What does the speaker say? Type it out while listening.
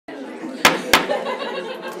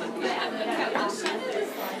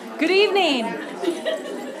Good evening.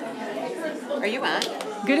 Are you on?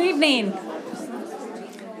 Good evening.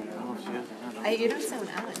 You don't sound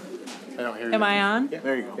on. I don't hear you. Am I on? Yeah,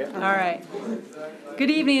 there you go. All right.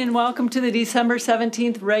 Good evening and welcome to the December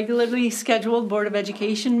 17th regularly scheduled Board of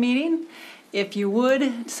Education meeting. If you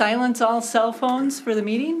would, silence all cell phones for the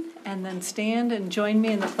meeting and then stand and join me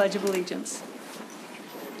in the Pledge of Allegiance.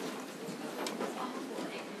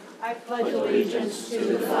 I pledge allegiance to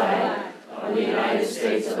the flag of the United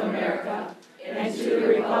States of America and to the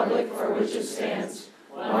republic for which it stands,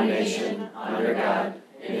 one nation, under God,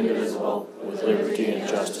 indivisible, with liberty and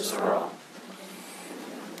justice for all.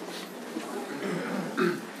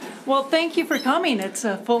 Well, thank you for coming. It's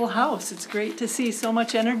a full house. It's great to see so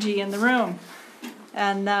much energy in the room.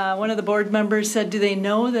 And one of the board members said,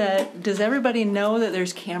 does everybody know that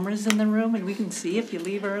there's cameras in the room and we can see if you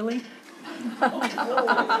leave early?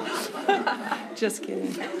 Just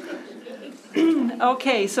kidding.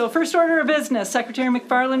 Okay, so first order of business. Secretary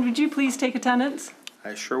McFarland, would you please take attendance?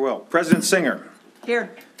 I sure will. President Singer.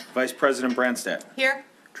 Here. Vice President Brandstadt. Here.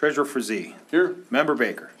 Treasurer Frazee. Here. Member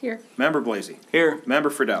Baker. Here. Member Blasy. Here. Member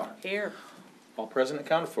Fredell. Here. All present and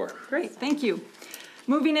accounted for. Great, thank you.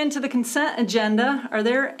 Moving into the consent agenda, are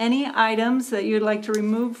there any items that you'd like to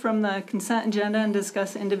remove from the consent agenda and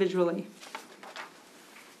discuss individually?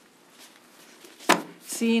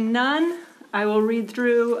 Seeing none, I will read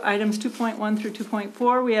through items 2.1 through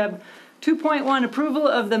 2.4. We have 2.1, approval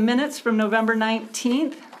of the minutes from November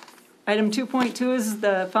 19th. Item 2.2 is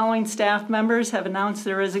the following staff members have announced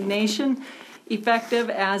their resignation effective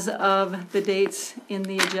as of the dates in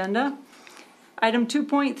the agenda. Item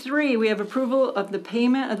 2.3, we have approval of the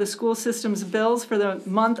payment of the school system's bills for the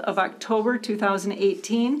month of October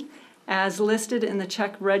 2018 as listed in the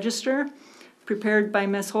check register prepared by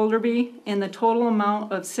Ms. Holderby in the total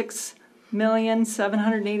amount of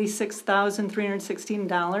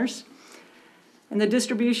 $6,786,316. And the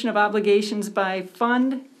distribution of obligations by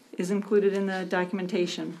fund is included in the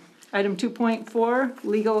documentation. Item 2.4,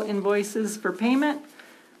 legal invoices for payment.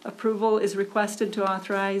 Approval is requested to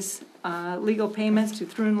authorize legal payments to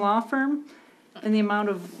Thrun Law Firm in the amount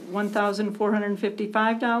of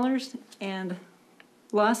 $1,455 and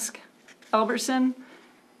Lusk Albertson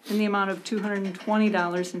in the amount of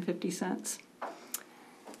 $220.50.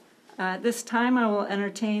 At this time, I will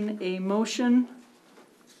entertain a motion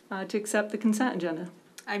to accept the consent agenda.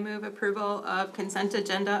 I move approval of consent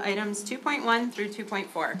agenda items 2.1 through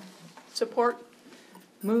 2.4. Support.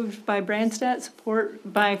 Moved by Brandstadt,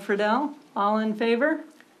 support by Fredell. All in favor?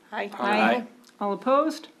 Aye. Aye. All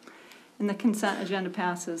opposed? And the consent agenda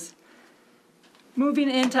passes. Moving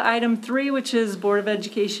into item 3, which is Board of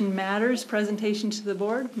Education Matters, presentation to the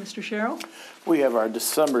board. Mr. Sharrow. We have our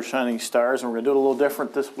December Shining Stars, and we're going to do it a little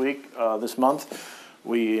different this month.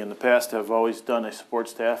 We, in the past, have always done a support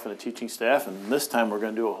staff and a teaching staff, and this time we're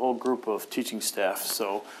going to do a whole group of teaching staff.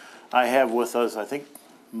 So I have with us, I think,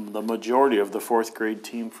 the majority of the 4th grade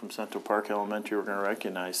team from Central Park Elementary we're going to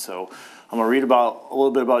recognize. So I'm going to read a little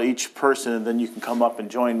bit about each person, and then you can come up and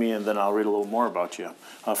join me, and then I'll read a little more about you.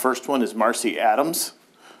 First one is Marcy Adams.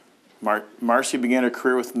 Marcy began her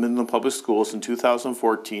career with Midland Public Schools in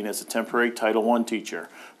 2014 as a temporary Title I teacher.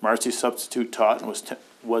 Marcy substitute taught and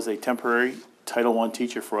was a temporary Title I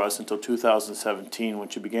teacher for us until 2017 when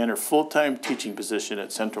she began her full-time teaching position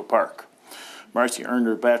at Central Park. Marcy earned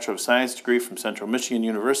her Bachelor of Science degree from Central Michigan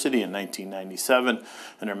University in 1997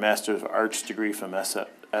 and her Master of Arts degree from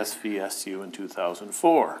SVSU in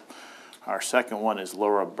 2004. Our second one is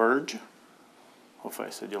Laura Burge. Hopefully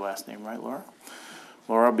I said your last name right, Laura.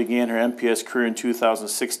 Laura began her MPS career in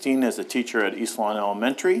 2016 as a teacher at East Lawn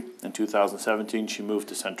Elementary. In 2017, she moved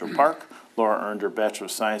to Central Park. Laura earned her Bachelor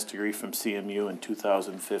of Science degree from CMU in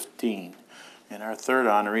 2015. And our third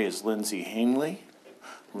honoree is Lindsay Hanley.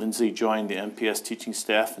 Lindsay joined the MPS teaching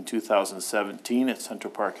staff in 2017 at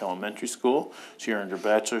Central Park Elementary School. She earned her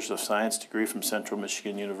Bachelor's of Science degree from Central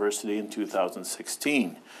Michigan University in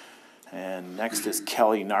 2016. And next is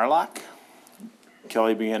Kelly Narlock.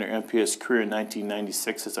 Kelly began her MPS career in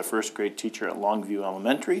 1996 as a 1st grade teacher at Longview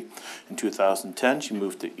Elementary. In 2010, she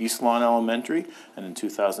moved to East Lawn Elementary, and in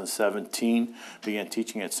 2017, began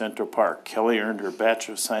teaching at Central Park. Kelly earned her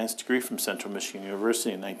Bachelor of Science degree from Central Michigan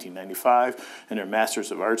University in 1995, and her Master's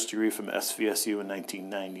of Arts degree from SVSU in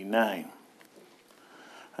 1999.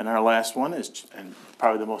 And our last one is, and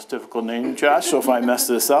probably the most difficult name, Josh, so if I mess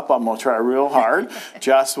this up, I'm going to try real hard.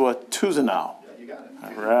 Joshua Tuzanow.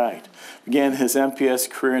 All right. Began his MPS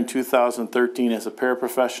career in 2013 as a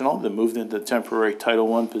paraprofessional, then moved into the temporary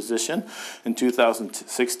Title I position. In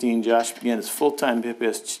 2016, Josh began his full-time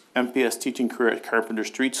MPS teaching career at Carpenter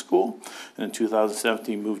Street School. And in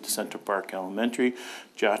 2017, moved to Central Park Elementary.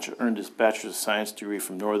 Josh earned his Bachelor's of Science degree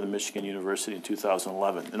from Northern Michigan University in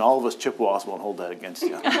 2011. And all of us Chippewas won't hold that against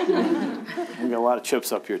you. We got a lot of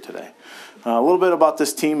chips up here today. A little bit about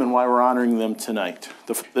this team and why we're honoring them tonight.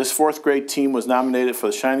 This fourth grade team was nominated for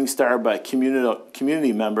the Shining Star by a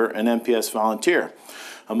community member and MPS volunteer.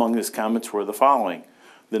 Among his comments were the following.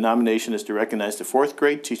 The nomination is to recognize the fourth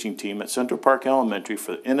grade teaching team at Central Park Elementary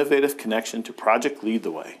for the innovative connection to Project Lead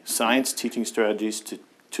the Way, science teaching strategies to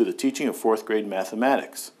the teaching of fourth grade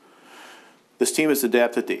mathematics. This team has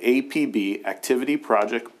adapted the APB, Activity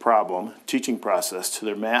Project Problem, teaching process to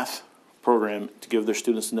their math program to give their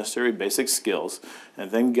students the necessary basic skills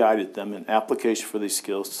and then guided them in application for these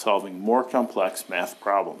skills to solving more complex math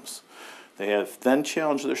problems. They have then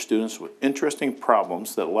challenged their students with interesting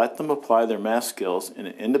problems that let them apply their math skills in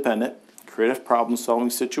an independent, creative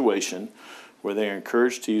problem-solving situation where they are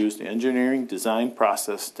encouraged to use the engineering design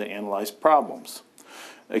process to analyze problems.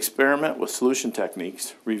 Experiment with solution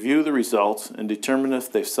techniques, review the results, and determine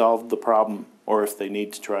if they've solved the problem or if they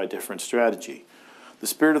need to try a different strategy. The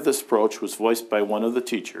spirit of this approach was voiced by one of the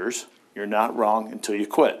teachers. You're not wrong until you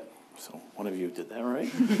quit. So one of you did that, right?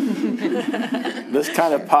 This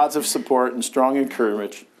kind of positive support and strong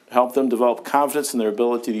encouragement helped them develop confidence in their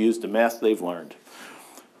ability to use the math they've learned.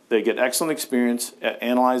 They get excellent experience at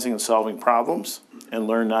analyzing and solving problems and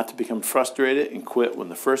learn not to become frustrated and quit when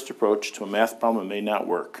the first approach to a math problem may not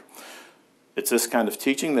work. It's this kind of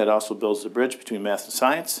teaching that also builds the bridge between math and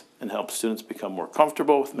science and helps students become more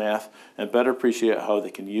comfortable with math and better appreciate how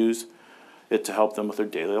they can use it to help them with their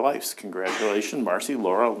daily lives. Congratulations, Marcy,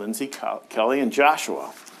 Laura, Lindsay, Kelly, and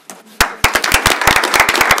Joshua. You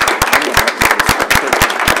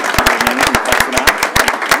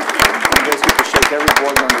guys get to shake every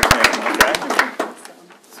board member's hand, okay?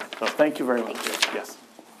 So thank you very much. Yes.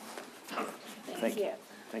 Thank you.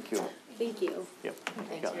 Thank you. Thank you. Yep.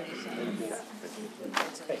 Thanks, Thank you.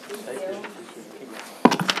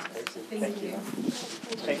 Thank you.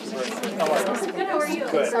 Thank you very much. How are you? Good, how are you?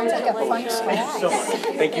 Good. Sounds like a fun school. So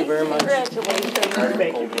much. Thank you very much. Congratulations.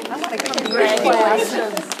 Thank you. I want to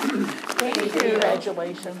congratulations. Thank you.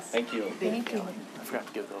 Congratulations. Thank you. Thank you. I forgot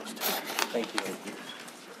to give those to you. Thank you.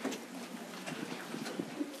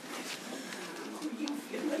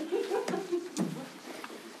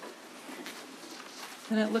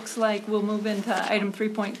 And it looks like we'll move into item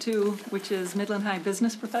 3.2, which is Midland High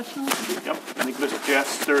Business Professionals. Yep. I think Mr.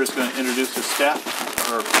 Jester is going to introduce his staff,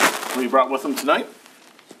 or who he brought with him tonight.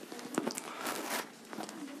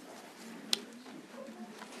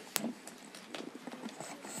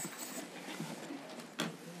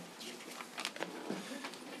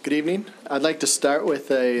 Good evening. I'd like to start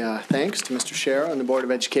with a thanks to Mr. Sharrow and the Board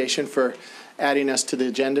of Education for adding us to the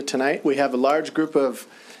agenda tonight. We have a large group of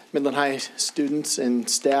Midland High students and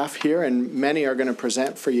staff here, and many are going to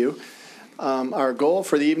present for you. Our goal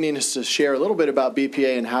for the evening is to share a little bit about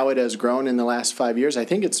BPA and how it has grown in the last 5 years. I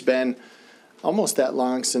think it's been almost that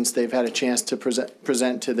long since they've had a chance to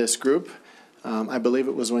present to this group. I believe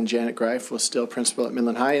it was when Janet Greif was still principal at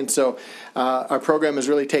Midland High. And so our program has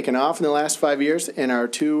really taken off in the last 5 years, and our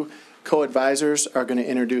two co-advisors are going to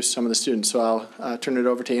introduce some of the students. So I'll turn it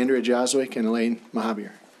over to Andrea Joswick and Elaine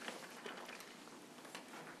Mahabir.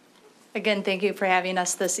 Again, thank you for having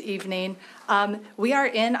us this evening. We are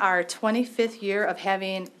in our 25th year of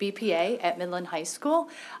having BPA at Midland High School,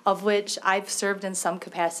 of which I've served in some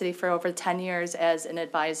capacity for over 10 years as an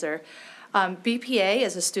advisor. BPA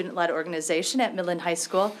is a student-led organization at Midland High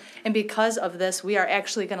School, and because of this, we are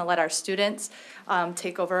actually going to let our students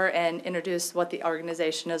take over and introduce what the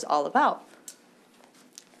organization is all about.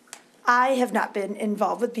 I have not been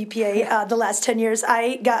involved with BPA the last 10 years.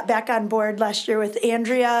 I got back on board last year with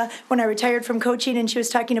Andrea when I retired from coaching, and she was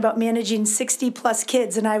talking about managing 60-plus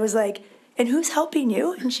kids, and I was like, and who's helping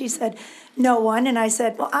you? And she said, no one. And I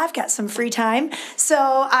said, well, I've got some free time,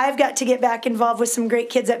 so I've got to get back involved with some great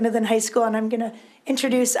kids at Midland High School, and I'm going to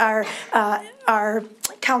introduce our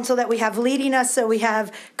council that we have leading us. So we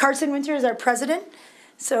have Carson Winter as our president.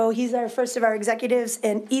 So he's our first of our executives,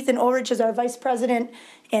 and Ethan Ulrich is our vice president,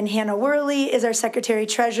 and Hannah Worley is our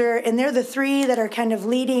secretary-treasurer, and they're the three that are kind of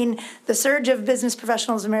leading the surge of business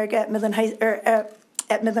professionals in America at Midland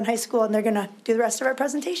High School, and they're going to do the rest of our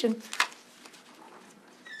presentation.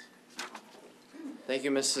 Thank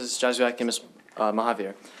you, Mrs. Jazwiak and Ms.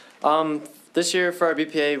 Mahavir. This year for our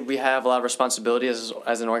BPA, we have a lot of responsibility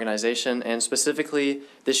as an organization, and specifically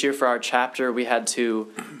this year for our chapter, we had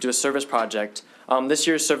to do a service project This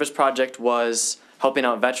year's service project was helping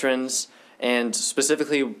out veterans, and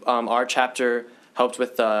specifically our chapter helped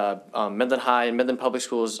with Midland High and Midland Public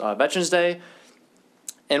Schools Veterans Day.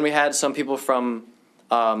 And we had some people from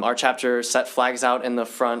our chapter set flags out in the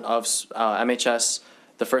front of MHS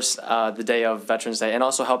the day of Veterans Day, and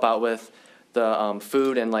also help out with the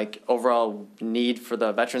food and like overall need for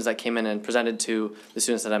the veterans that came in and presented to the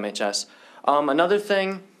students at MHS. Another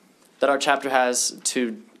thing that our chapter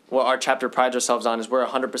our chapter prides ourselves on is we're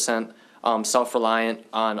 100% self-reliant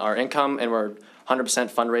on our income, and we're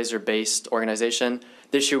 100% fundraiser-based organization.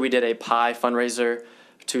 This year we did a pie fundraiser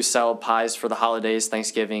to sell pies for the holidays,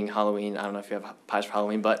 Thanksgiving, Halloween. I don't know if you have pies for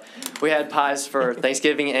Halloween, but we had pies for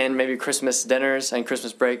Thanksgiving and maybe Christmas dinners and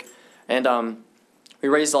Christmas break. And we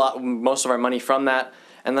raised most of our money from that.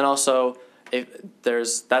 And then also,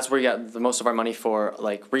 that's where you got the most of our money for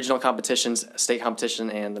like regional competitions, state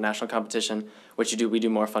competition, and the national competition, which we do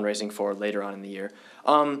more fundraising for later on in the year.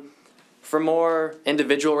 For more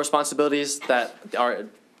individual responsibilities that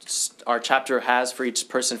our chapter has for each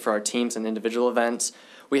person for our teams and individual events,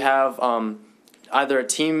 we have either a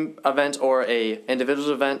team event or a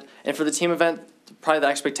individual event. And for the team event, probably the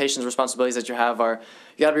expectations, responsibilities that you have are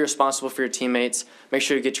you got to be responsible for your teammates. Make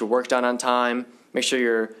sure you get your work done on time. Make sure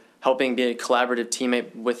you're helping be a collaborative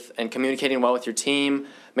teammate and communicating well with your team.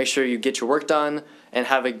 Make sure you get your work done and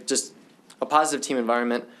have just a positive team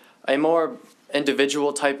environment. A more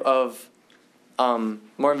individual type of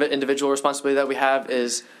more of an individual responsibility that we have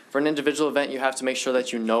is for an individual event, you have to make sure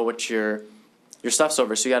that you know what your stuff's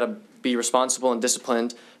over. So you got to be responsible and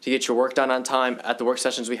disciplined to get your work done on time. At the work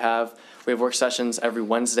sessions we have work sessions every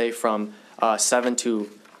Wednesday from 6 to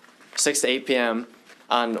 8 p.m.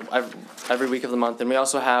 on every week of the month. And we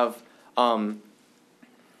also have, you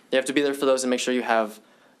have to be there for those and make sure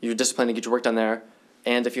you're disciplined to get your work done there.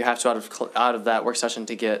 And if you have to out of that work session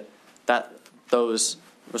to get those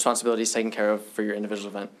responsibilities taken care of for your individual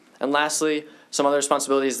event. And lastly, some other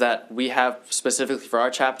responsibilities that we have specifically for our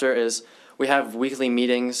chapter is we have weekly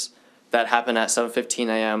meetings that happen at 7:15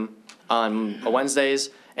 a.m. on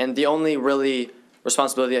Wednesdays. And the only really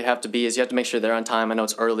responsibility you have to make sure they're on time. I know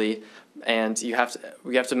it's early, and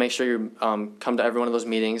we have to make sure you come to every one of those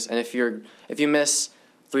meetings. And if you miss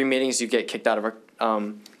 3 meetings, you get kicked out of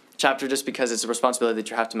our chapter just because it's a responsibility that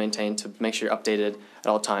you have to maintain to make sure you're updated at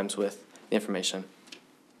all times with the information.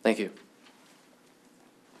 Thank you.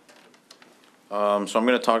 So I'm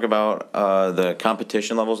going to talk about the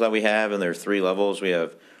competition levels that we have, and there are 3 levels. We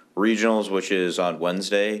have regionals, which is on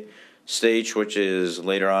Wednesday, states, which is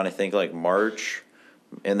later on, I think like March,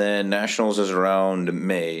 and then nationals is around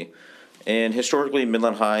May. And historically,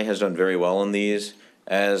 Midland High has done very well in these,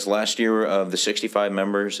 as last year of the 65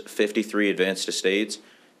 members, 53 advanced to states,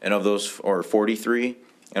 and of those, or 43,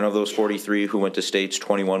 and of those 43 who went to states,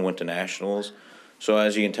 21 went to nationals. So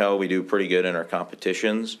as you can tell, we do pretty good in our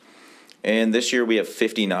competitions. And this year we have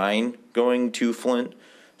 59 going to Flint,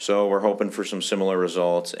 so we're hoping for some similar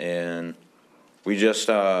results. And we just,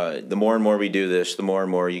 the more and more we do this, the more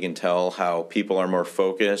and more you can tell how people are more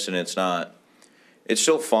focused, and it's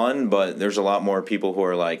still fun, but there's a lot more people who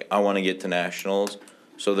are like, I want to get to nationals.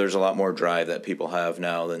 So there's a lot more drive that people have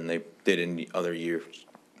now than they did in other years.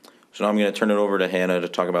 So now I'm going to turn it over to Hannah to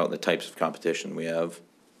talk about the types of competition we have.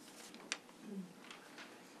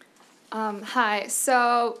 Hi,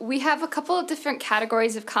 so we have a couple of different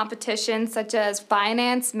categories of competition, such as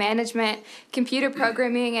finance, management, computer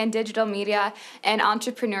programming, and digital media, and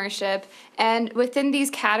entrepreneurship. And within these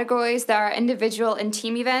categories, there are individual and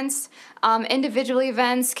team events. Individual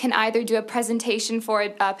events can either do a presentation for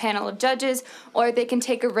a panel of judges, or they can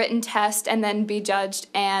take a written test and then be judged.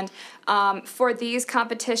 And for these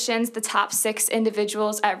competitions, the top 6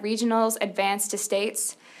 individuals at regionals advance to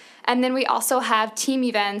states. And then we also have team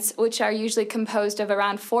events, which are usually composed of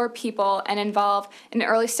around 4 people and involve an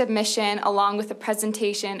early submission along with a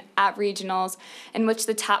presentation at regionals, in which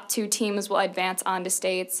the top 2 teams will advance on to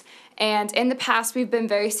states. And in the past, we've been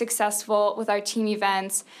very successful with our team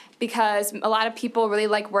events because a lot of people really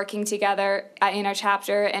like working together in our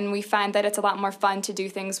chapter, and we find that it's a lot more fun to do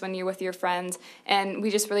things when you're with your friends. And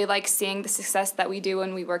we just really like seeing the success that we do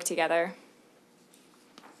when we work together.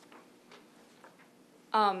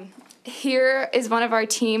 Here is one of our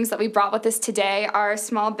teams that we brought with us today, our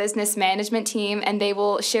small business management team, and they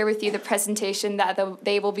will share with you the presentation that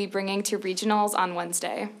they will be bringing to regionals on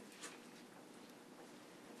Wednesday.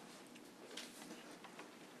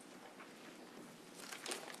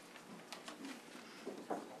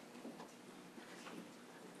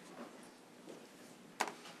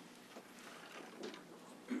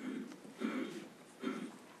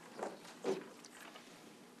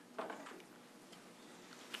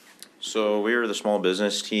 So we are the small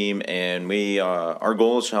business team, and we our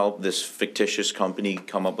goal is to help this fictitious company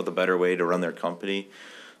come up with a better way to run their company.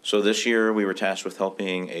 So this year we were tasked with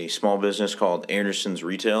helping a small business called Anderson's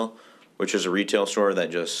Retail, which is a retail store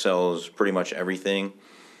that just sells pretty much everything.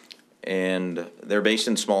 And they're based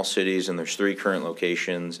in small cities, and there's 3 current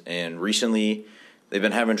locations. And recently they've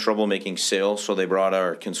been having trouble making sales, so they brought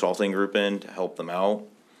our consulting group in to help them out.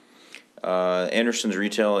 Anderson's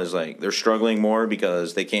Retail is they're struggling more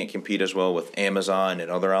because they can't compete as well with Amazon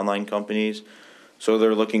and other online companies. So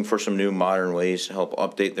they're looking for some new modern ways to help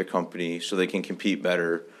update their company so they can compete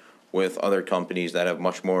better with other companies that have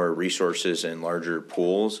much more resources and larger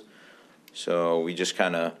pools. So we just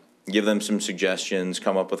kind of give them some suggestions,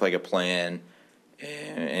 come up with a plan,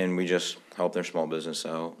 and we just help their small business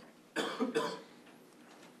out.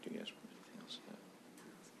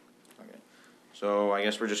 So I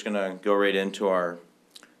guess we're just gonna go right into our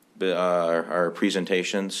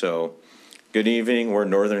presentation. So, good evening. We're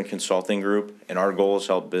Northern Consulting Group, and our goal is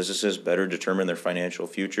to help businesses better determine their financial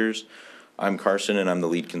futures. I'm Carson, and I'm the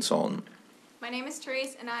lead consultant. My name is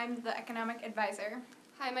Therese, and I'm the economic advisor.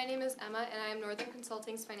 Hi, my name is Emma, and I am Northern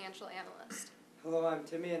Consulting's financial analyst. Hello, I'm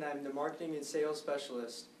Timmy, and I'm the marketing and sales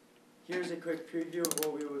specialist. Here's a quick preview of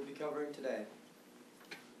what we will be covering today.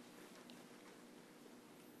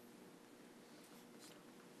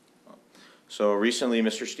 So recently,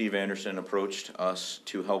 Mr. Steve Anderson approached us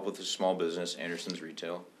to help with his small business, Anderson's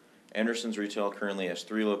Retail. Anderson's Retail currently has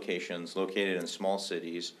 3 locations located in small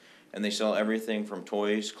cities, and they sell everything from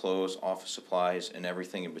toys, clothes, office supplies, and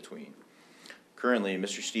everything in between. Currently,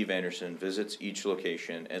 Mr. Steve Anderson visits each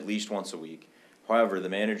location at least once a week. However, the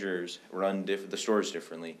managers run the stores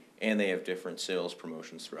differently, and they have different sales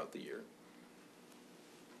promotions throughout the year.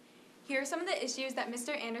 Here are some of the issues that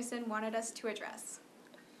Mr. Anderson wanted us to address.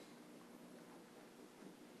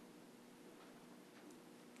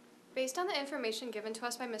 Based on the information given to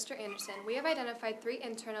us by Mr. Anderson, we have identified 3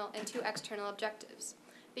 internal and 2 external objectives.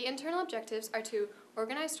 The internal objectives are to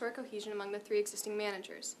organize store cohesion among the 3 existing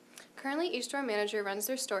managers. Currently, each store manager runs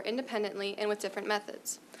their store independently and with different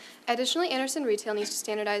methods. Additionally, Anderson Retail needs to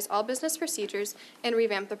standardize all business procedures and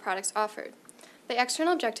revamp the products offered. The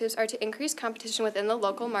external objectives are to increase competition within the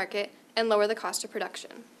local market and lower the cost of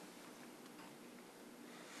production.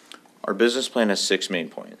 Our business plan has 6 main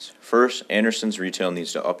points. First, Anderson's Retail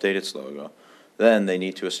needs to update its logo. Then they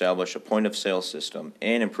need to establish a point of sale system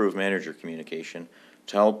and improve manager communication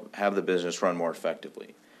to help have the business run more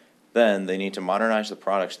effectively. Then they need to modernize the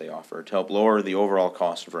products they offer to help lower the overall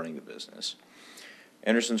cost of running the business.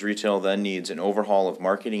 Anderson's Retail then needs an overhaul of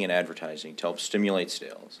marketing and advertising to help stimulate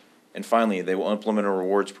sales. And finally, they will implement a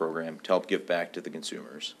rewards program to help give back to the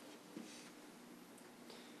consumers.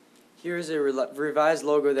 Here is a revised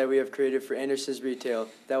logo that we have created for Anderson's Retail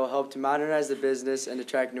that will help to modernize the business and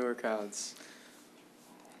attract newer crowds.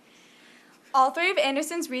 All 3 of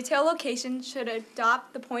Anderson's Retail locations should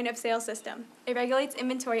adopt the point of sale system. It regulates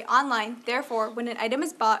inventory online. Therefore, when an item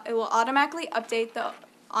is bought, it will automatically update the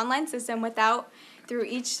online system through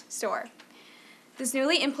each store. This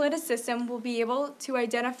newly implemented system will be able to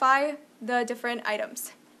identify the different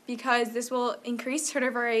items, because this will increase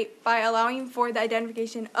turnover rate by allowing for the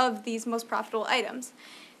identification of these most profitable items.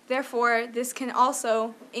 Therefore, this can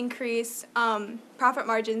also increase profit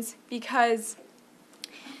margins because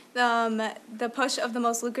the push of the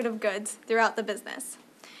most lucrative goods throughout the business.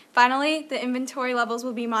 Finally, the inventory levels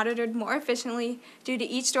will be monitored more efficiently due to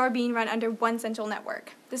each store being run under one central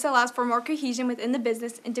network. This allows for more cohesion within the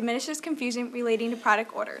business and diminishes confusion relating to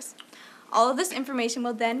product orders. All of this information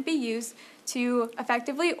will then be used to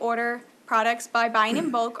effectively order products by buying in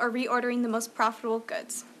bulk or reordering the most profitable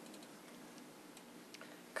goods.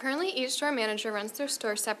 Currently, each store manager runs their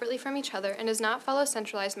store separately from each other and does not follow a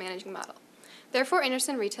centralized managing model. Therefore,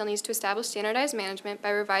 Anderson Retail needs to establish standardized management by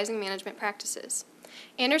revising management practices.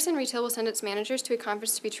 Anderson Retail will send its managers to a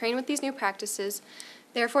conference to be trained with these new practices,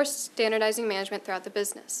 therefore standardizing management throughout the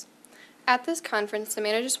business. At this conference, the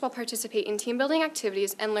managers will participate in team-building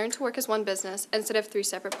activities and learn to work as one business instead of 3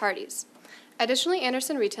 separate parties. Additionally,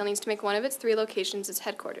 Anderson Retail needs to make one of its 3 locations its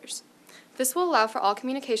headquarters. This will allow for all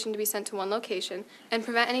communication to be sent to one location and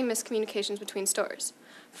prevent any miscommunications between stores.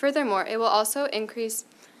 Furthermore, it will also increase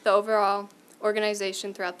the overall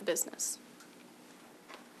organization throughout the business.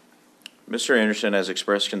 Mr. Anderson has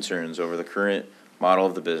expressed concerns over the current model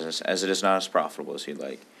of the business as it is not as profitable as he'd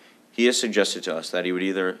like. He has suggested to us that he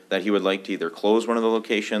would like to either close one of the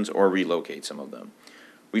locations or relocate some of them.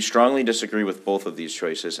 We strongly disagree with both of these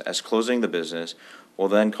choices, as closing the business will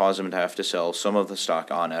then cause him to have to sell some of the stock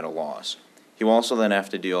on at a loss. He will also then have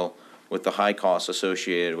to deal with the high costs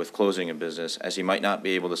associated with closing a business, as he might not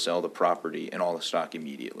be able to sell the property and all the stock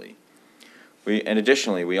immediately. And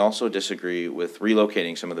additionally, we also disagree with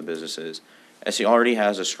relocating some of the businesses, as he already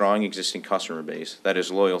has a strong existing customer base that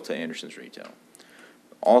is loyal to Anderson's Retail.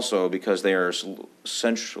 Also, because they are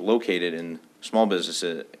located in small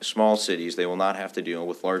businesses, small cities, they will not have to deal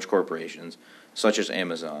with large corporations such as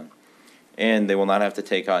Amazon, and they will not have to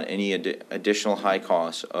take on any additional high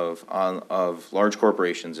costs of large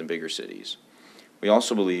corporations in bigger cities. We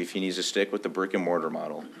also believe he needs to stick with the brick and mortar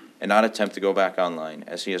model and not attempt to go back online,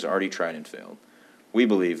 as he has already tried and failed. We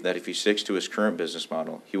believe that if he sticks to his current business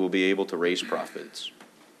model, he will be able to raise profits.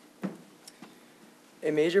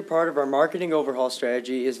 A major part of our marketing overhaul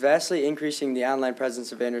strategy is vastly increasing the online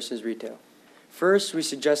presence of Anderson's Retail. First, we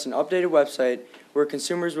suggest an updated website where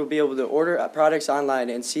consumers will be able to order products online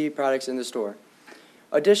and see products in the store.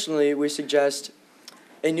 Additionally, we suggest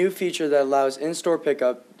a new feature that allows in-store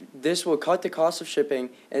pickup. This will cut the cost of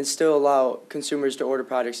shipping and still allow consumers to order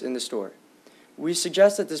products in the store. We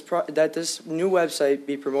suggest that this new website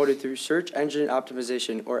be promoted through search engine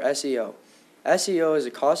optimization, or SEO. SEO is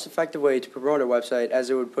a cost-effective way to promote our website, as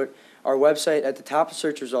it would put our website at the top of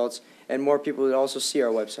search results and more people would also see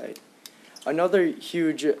our website. Another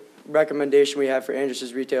huge recommendation we have for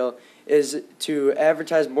Anderson's Retail is to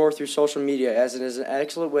advertise more through social media, as it is an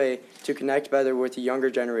excellent way to connect better with the younger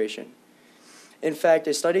generation. In fact,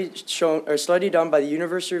 a study done by the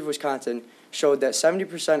University of Wisconsin showed that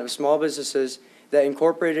 70% of small businesses that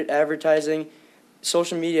incorporated advertising,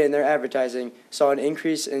 social media in their advertising, saw an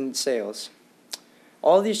increase in sales.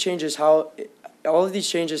 All of these changes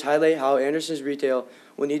highlight how Anderson's Retail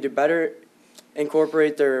will need to better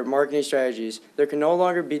incorporate their marketing strategies. There can no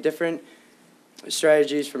longer be different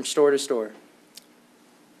strategies from store to store.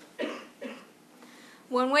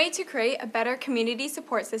 One way to create a better community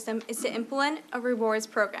support system is to implement a rewards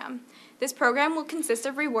program. This program will consist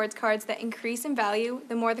of rewards cards that increase in value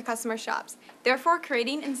the more the customer shops, therefore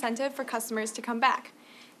creating incentive for customers to come back.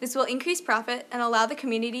 This will increase profit and allow the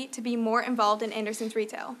community to be more involved in Anderson's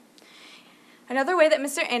Retail. Another way that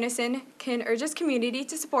Mr. Anderson can urge his community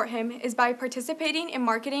to support him is by participating in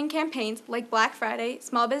marketing campaigns like Black Friday,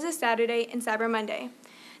 Small Business Saturday, and Cyber Monday.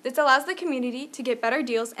 This allows the community to get better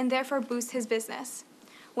deals and therefore boost his business.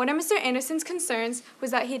 One of Mr. Anderson's concerns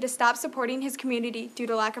was that he had to stop supporting his community due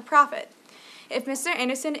to lack of profit. If Mr.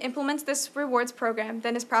 Anderson implements this rewards program,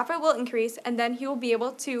 then his profit will increase, and then he will be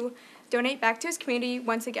able to donate back to his community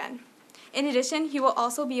once again. In addition, he will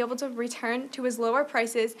also be able to return to his lower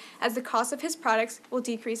prices, as the cost of his products will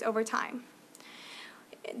decrease over time.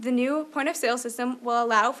 The new point-of-sale system will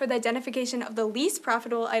allow for the identification of the least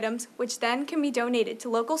profitable items, which then can be donated to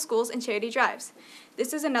local schools and charity drives.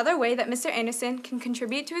 This is another way that Mr. Anderson can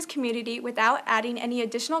contribute to his community without adding any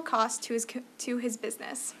additional cost to his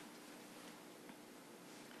business.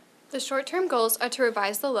 The short-term goals are to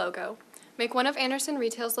revise the logo, make one of Anderson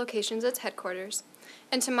Retail's locations its headquarters,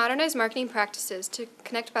 and to modernize marketing practices to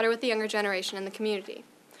connect better with the younger generation in the community.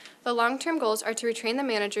 The long-term goals are to retrain the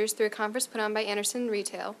managers through a conference put on by Anderson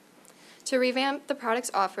Retail, to revamp the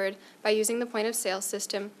products offered by using the point-of-sale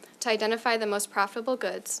system to identify the most profitable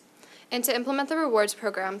goods, and to implement the rewards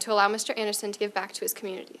program to allow Mr. Anderson to give back to his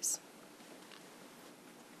communities.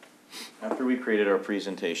 After we created our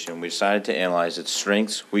presentation, we decided to analyze its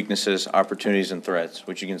strengths, weaknesses, opportunities, and threats,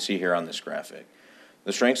 which you can see here on this graphic.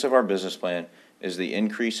 The strengths of our business plan is the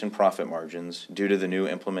increase in profit margins due to the new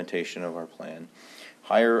implementation of our plan,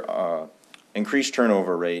 higher increased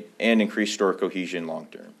turnover rate, and increased store cohesion long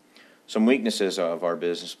term. Some weaknesses of our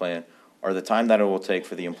business plan are the time that it will take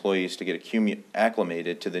for the employees to get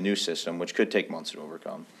acclimated to the new system, which could take months to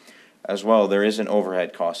overcome. As well, there is an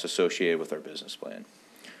overhead cost associated with our business plan.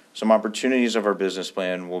 Some opportunities of our business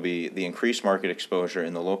plan will be the increased market exposure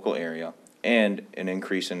in the local area and an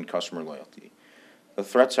increase in customer loyalty. The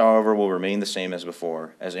threats, however, will remain the same as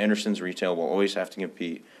before, as Anderson's Retail will always have to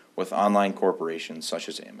compete with online corporations such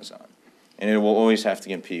as Amazon, and it will always have to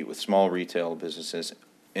compete with small retail businesses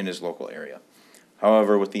in his local area.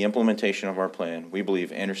 However, with the implementation of our plan, we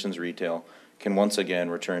believe Anderson's Retail can once again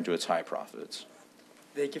return to its high profits.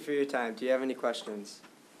 Thank you for your time. Do you have any questions?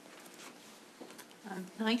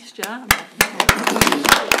 Nice job.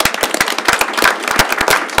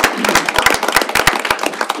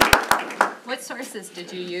 What sources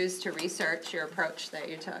did you use to research your approach that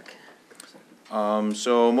you took?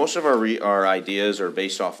 So most of our ideas are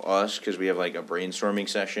based off us, because we have like a brainstorming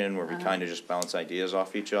session where we kind of just bounce ideas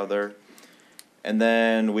off each other. And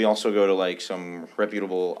then we also go to like some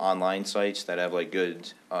reputable online sites that have like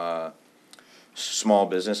good small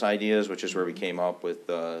business ideas, which is where we came up with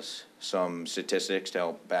some statistics to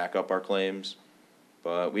help back up our claims.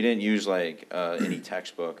 But we didn't use like any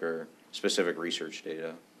textbook or specific research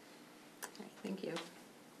data. Thank you.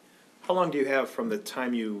 How long do you have from the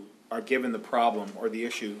time you are given the problem or the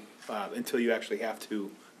issue until you actually have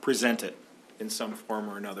to present it in some form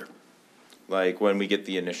or another? Like when we get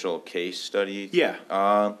the initial case study? Yeah.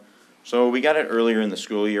 So we got it earlier in the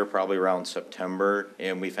school year, probably around September,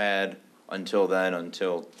 and we've had until then,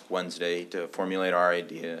 until Wednesday, to formulate our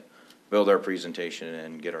idea, build our presentation,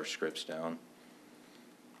 and get our scripts down.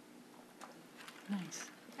 Nice.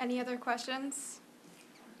 Any other questions?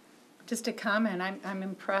 Just a comment, I'm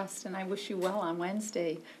impressed, and I wish you well on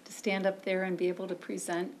Wednesday to stand up there and be able to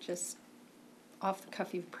present just off the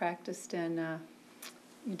cuff. You've practiced, and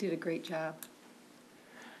you did a great job.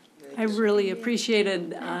 I really appreciated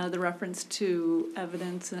the reference to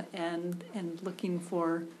evidence and looking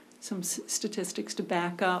for some statistics to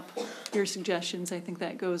back up your suggestions. I think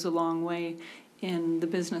that goes a long way in the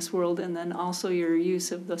business world, and then also your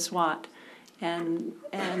use of the SWOT. And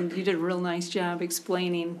you did a real nice job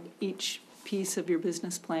explaining each piece of your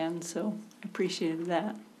business plan, so I appreciated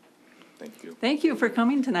that. Thank you. Thank you for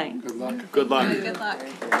coming tonight. Good luck. Good luck. Good luck.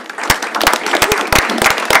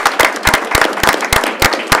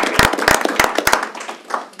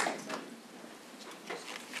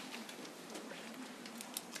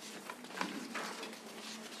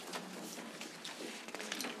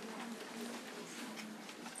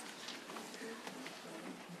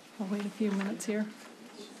 I'll wait a few minutes here.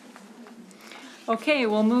 Okay,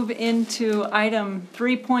 we'll move into item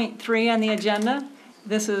 3.3 on the agenda.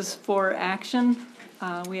 This is for action.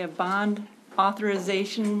 We have bond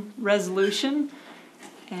authorization resolution.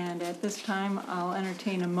 And at this time, I'll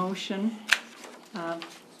entertain a motion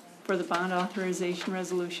for the bond authorization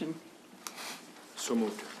resolution. So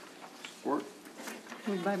moved. Support.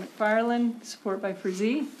 Moved by McFarland, support by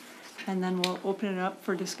Frazee, and then we'll open it up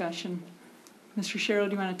for discussion. Mr. Sharrow,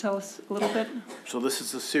 do you want to tell us a little bit? So this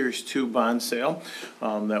is the Series 2 bond sale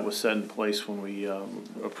that was set in place when we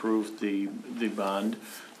approved the bond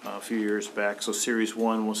a few years back. So Series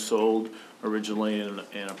 1 was sold originally in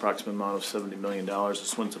an approximate amount of $70 million.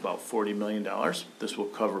 This one's about $40 million. This will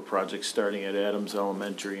cover projects starting at Adams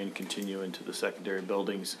Elementary and continue into the secondary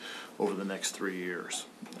buildings over the next 3 years.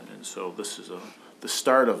 And so this is the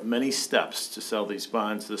start of many steps to sell these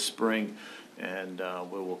bonds this spring. And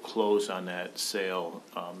we will close on that sale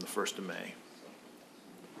the 1st of May.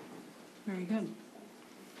 Very good.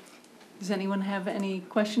 Does anyone have any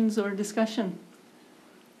questions or discussion?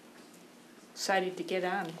 Excited to get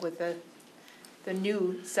on with the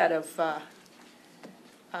new set of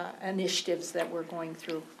initiatives that we're going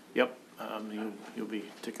through. Yep. You'll be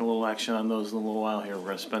taking a little action on those in a little while here. We're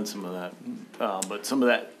going to spend some of that. But some of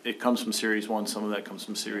that, it comes from Series 1. Some of that comes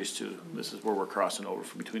from Series 2. This is where we're crossing over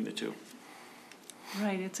from between the two.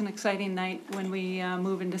 Right, it's an exciting night when we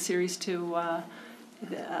move into Series 2.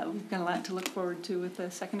 We've got a lot to look forward to with the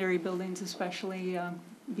secondary buildings, especially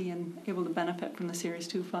being able to benefit from the Series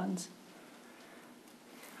 2 funds.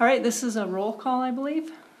 All right, this is a roll call, I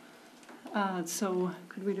believe. So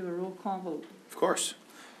could we do a roll call vote? Of course.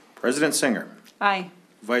 President Singer. Aye.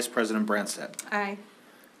 Vice President Brandstadt. Aye.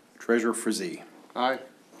 Treasurer Frazee. Aye.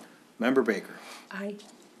 Member Baker. Aye.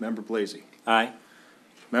 Member Blasy. Aye.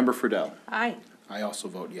 Member Fredell. Aye. I also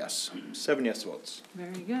vote yes. 7 yes votes.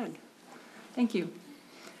 Very good. Thank you.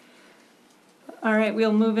 All right,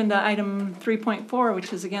 we'll move into item 3.4,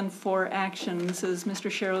 which is again for action. This is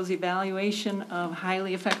Mr. Sharrow's evaluation of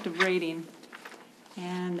highly effective rating.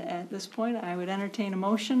 And at this point, I would entertain a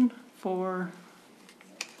motion for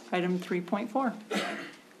item 3.4.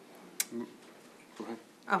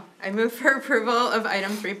 Oh, I move for approval of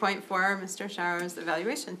item 3.4, Mr. Sharrow's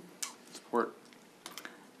evaluation. Support.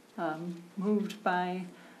 Moved by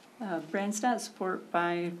Brandstadt, support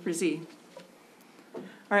by Frazee.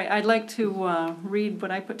 All right, I'd like to read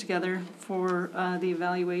what I put together for the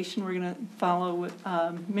evaluation. We're going to follow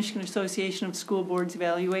Michigan Association of School Boards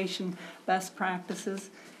evaluation best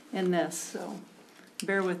practices in this, so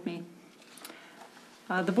bear with me.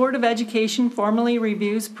 The Board of Education formally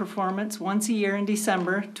reviews performance once a year in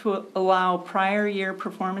December to allow prior year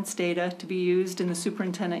performance data to be used in the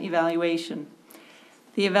superintendent evaluation.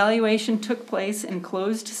 The evaluation took place in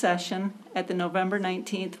closed session at the November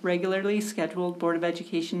 19th regularly scheduled Board of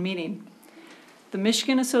Education meeting. The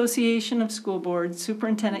Michigan Association of School Boards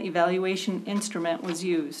Superintendent Evaluation Instrument was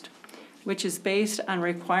used, which is based on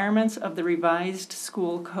requirements of the revised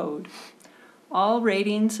school code. All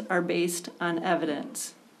ratings are based on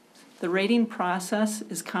evidence. The rating process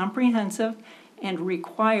is comprehensive and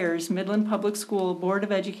requires Midland Public School Board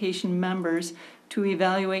of Education members to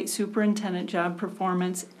evaluate superintendent job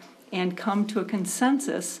performance and come to a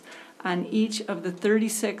consensus on each of the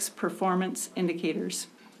 36 performance indicators.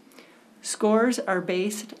 Scores are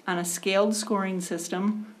based on a scaled scoring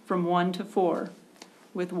system from 1 to 4,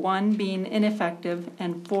 with 1 being ineffective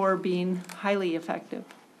and 4 being highly effective.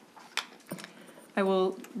 I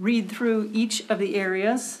will read through each of the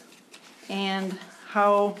areas and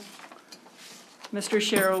how Mr.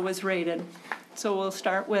 Sharrow was rated. So we'll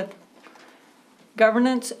start with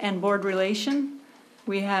governance and board relation.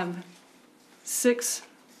 We have 6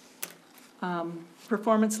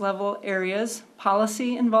 performance level areas: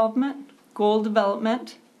 policy involvement, goal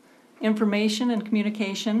development, information and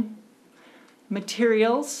communication,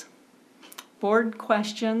 materials, board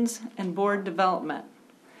questions, and board development.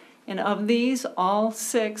 And of these, all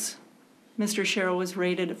 6, Mr. Sharrow was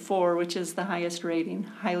rated 4, which is the highest rating,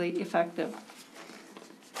 highly effective.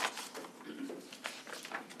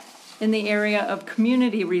 In the area of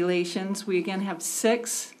community relations, we again have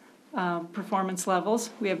 6 performance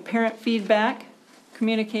levels. We have parent feedback,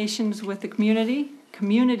 communications with the community,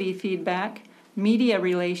 community feedback, media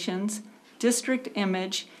relations, district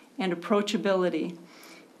image, and approachability.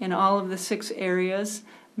 In all of the 6 areas,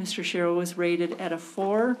 Mr. Sharrow was rated at a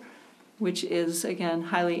 4, which is, again,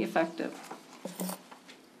 highly effective.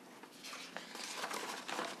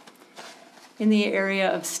 In the area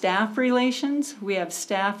of staff relations, we have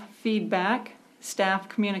staff feedback, staff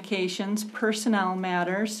communications, personnel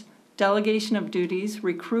matters, delegation of duties,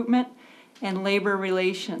 recruitment, and labor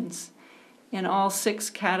relations. In all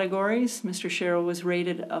 6 categories, Mr. Sharrow was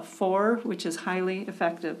rated a 4, which is highly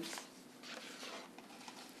effective.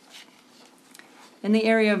 In the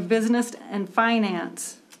area of business and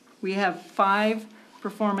finance, we have 5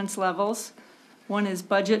 performance levels. One is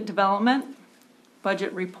budget development,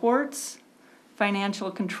 budget reports,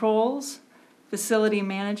 financial controls, facility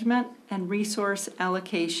management, and resource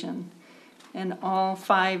allocation. In all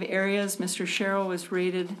 5 areas, Mr. Sharrow was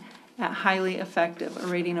rated at highly effective, a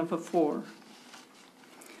rating of a 4.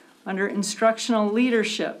 Under instructional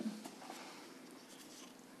leadership,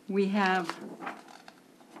 we have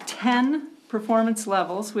 10 performance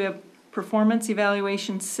levels. We have performance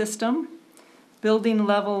evaluation system, building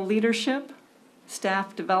level leadership,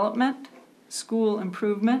 staff development, school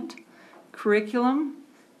improvement, curriculum,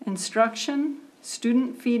 instruction,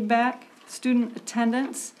 student feedback, student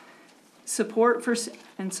attendance, support for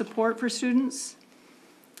students,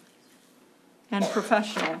 and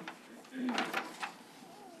professional.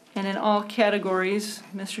 And in all categories,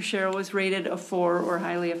 Mr. Sharrow was rated a 4 or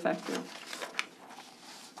highly effective.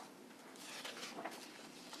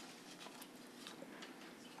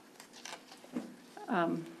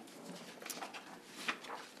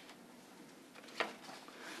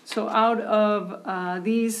 So out of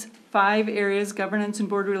these 5 areas: governance and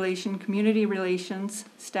board relation, community relations,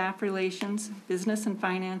 staff relations, business and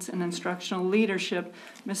finance, and instructional leadership,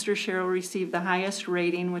 Mr. Sharrow received the highest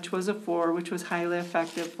rating, which was a 4, which was highly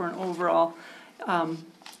effective, for an overall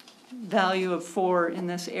value of 4 in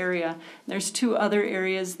this area. There's 2 other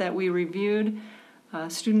areas that we reviewed: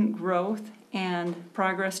 student growth and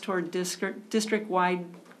progress toward district-wide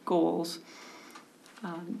goals.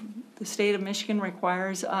 The state of Michigan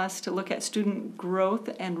requires us to look at student growth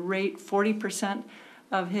and rate 40%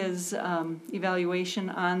 of his evaluation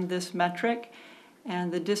on this metric,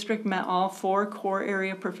 and the district met all 4 core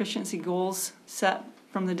area proficiency goals set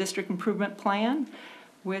from the district improvement plan,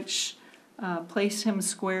 which placed him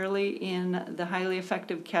squarely in the highly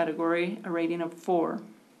effective category, a rating of 4.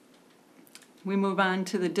 We move on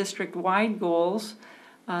to the district-wide goals.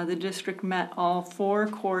 The district met all 4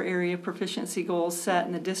 core area proficiency goals set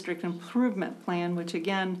in the district improvement plan, which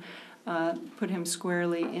again put him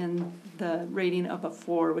squarely in the rating of a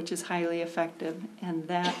 4, which is highly effective, and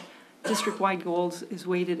that district-wide goals is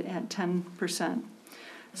weighted at 10%.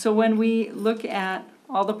 So when we look at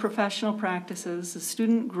all the professional practices, the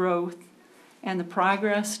student growth, and the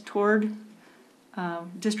progress toward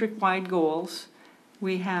district-wide goals,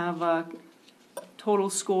 we have a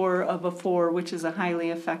total score of a 4, which is a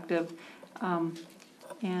highly effective,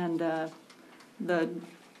 and the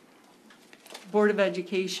Board of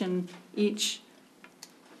Education,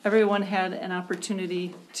 everyone had an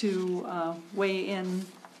opportunity to weigh in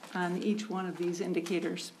on each one of these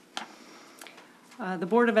indicators. The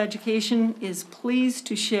Board of Education is pleased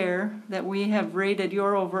to share that we have rated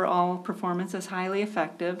your overall performance as highly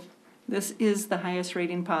effective. This is the highest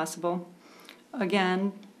rating possible.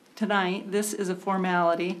 Again, tonight, this is a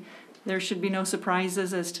formality. There should be no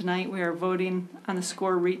surprises, as tonight we are voting on the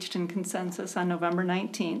score reached in consensus on November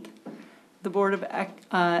 19th. The Board of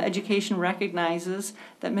Education recognizes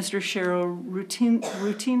that Mr. Sharrow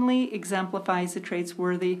routinely exemplifies the traits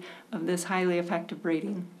worthy of this highly effective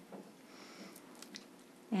rating.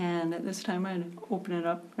 And at this time, I'd open it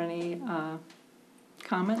up for any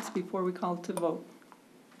comments before we call to vote?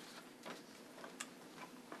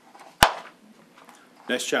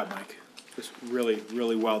 Nice job, Mike. Just really,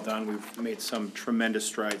 really well done. We've made some tremendous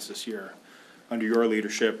strides this year under your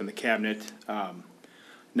leadership and the cabinet.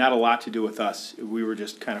 Not a lot to do with us. We were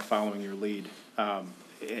just kind of following your lead.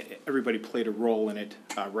 Everybody played a role in it,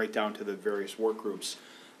 right down to the various work groups.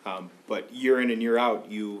 But year in and year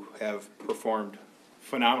out, you have performed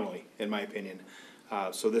phenomenally, in my opinion.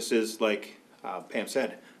 So this is, like Pam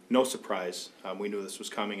said, no surprise. We knew this was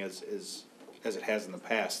coming as it has in the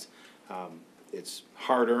past. It's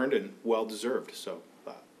hard-earned and well-deserved. So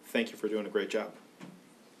thank you for doing a great job.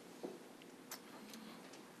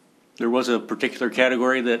 There was a particular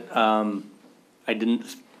category that I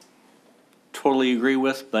didn't totally agree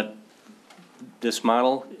with, but this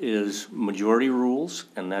model is majority rules,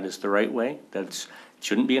 and that is the right way. It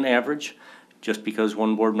shouldn't be an average. Just because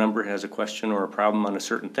one board member has a question or a problem on a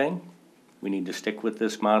certain thing, we need to stick with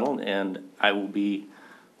this model, and I will be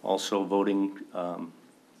also voting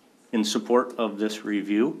in support of this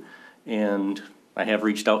review. And I have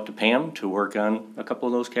reached out to Pam to work on a couple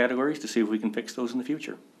of those categories to see if we can fix those in the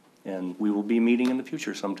future. And we will be meeting in the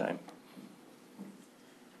future sometime.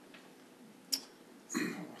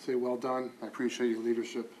 Say well done. I appreciate your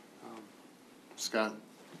leadership. Scott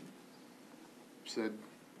said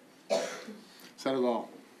it all.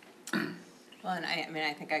 Well, and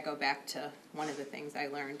I think I go back to one of the things I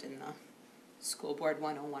learned in the School Board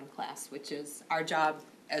 101 class, which is our job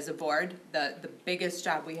as a board, the biggest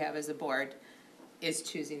job we have as a board is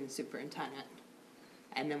choosing the superintendent.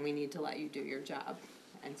 And then we need to let you do your job.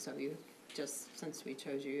 And so you just, since we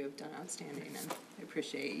chose you, you've done outstanding, and I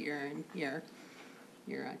appreciate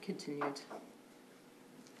your continued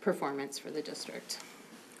performance for the district.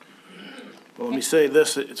 Well, let me say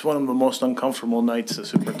this, it's one of the most uncomfortable nights the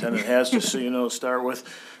superintendent has, just so you know, to start with.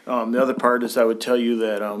 The other part is I would tell you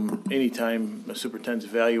that anytime a superintendent's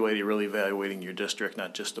evaluating, you're really evaluating your district,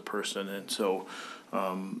 not just a person. And so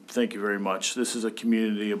thank you very much. This is a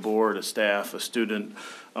community, a board, a staff, a student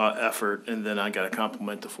effort, and then I got to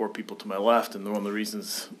compliment the 4 people to my left. And one of the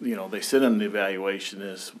reasons, they sit in the evaluation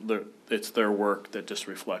is it's their work that just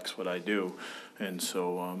reflects what I do. And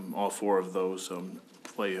so all 4 of those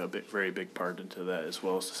play a very big part into that, as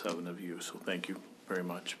well as the 7 of you. So thank you very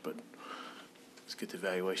much. But let's get the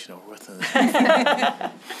evaluation over with.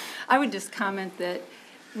 I would just comment that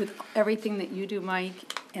with everything that you do, Mike,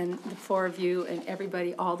 and the 4 of you, and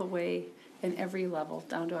everybody all the way and every level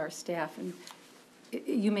down to our staff, and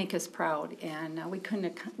you make us proud. And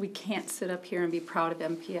we can't sit up here and be proud of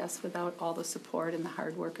MPS without all the support and the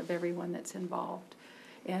hard work of everyone that's involved.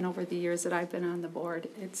 And over the years that I've been on the board,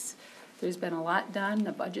 there's been a lot done.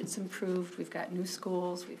 The budget's improved. We've got new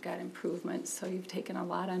schools. We've got improvements. So you've taken a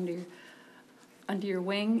lot under your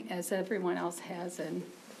wing, as everyone else has, and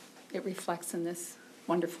it reflects in this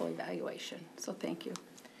wonderful evaluation. So thank you.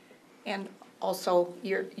 And also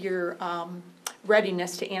your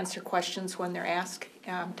readiness to answer questions when they're asked,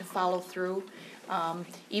 to follow through.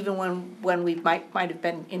 Even when we might have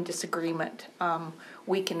been in disagreement,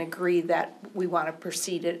 we can agree that we want to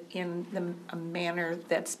proceed it in a manner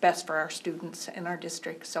that's best for our students and our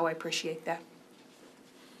district. So I appreciate that.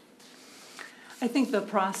 I think the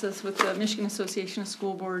process with the Michigan Association of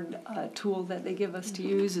School Board tool that they give us to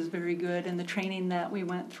use is very good, and the training that we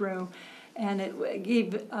went through. And it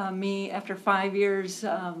gave me, after 5 years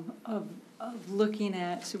of looking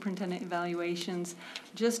at superintendent evaluations,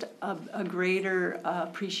 just a greater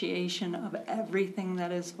appreciation of everything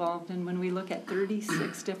that is involved. And when we look at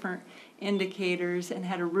 36 different indicators and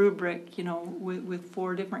had a rubric, with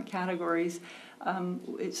 4 different categories,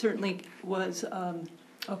 it certainly was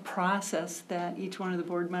a process that each one of the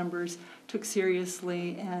board members took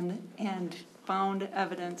seriously and found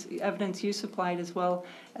evidence you supplied, as well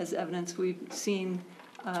as evidence we've seen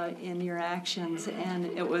in your actions, and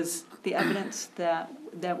it was the evidence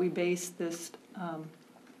that we based this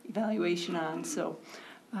evaluation on. So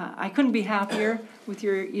I couldn't be happier with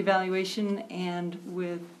your evaluation and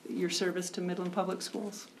with your service to Midland Public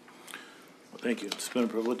Schools. Well, thank you. It's been a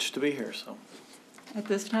privilege to be here. So at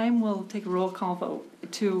this time, we'll take a roll call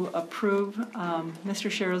vote to approve Mr.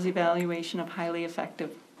 Sharrow's evaluation of highly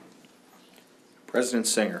effective. President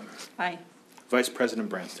Singer. Aye. Vice President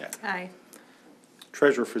Brandstadt. Aye.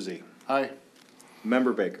 Treasurer Frazee. Aye.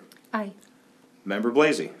 Member Baker. Aye. Member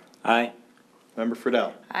Blasy. Aye. Member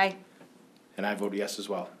Fredell. Aye. And I vote yes as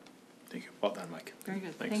well. Thank you. Well done, Mike. Very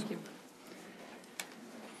good. Thanks. Thank you.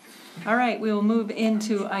 All right, we will move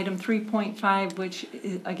into item 3.5, which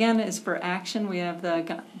again is for action. We have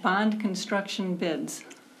the bond construction bids.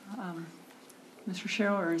 Mr.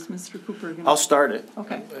 Sharrow, or is Mr. Cooper going to? I'll start it.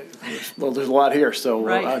 Okay. Well, there's a lot here, so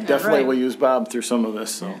Right, definitely right. we'll use Bob through some of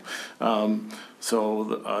this, so.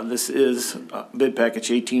 This is bid package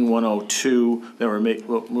 18102 that we're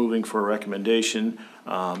moving for a recommendation.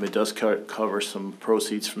 It does cover some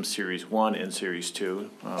proceeds from Series 1 and Series 2.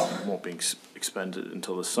 Won't be expended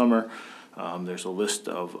until the summer. There's a list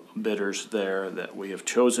of bidders there that we have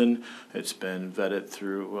chosen. It's been vetted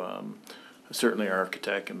through certainly our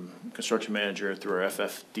architect and construction manager, through our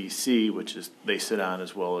FFDC, which is they sit on,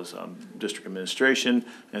 as well as district administration,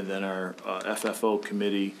 and then our FFO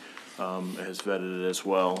committee has vetted it as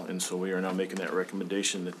well. And so we are now making that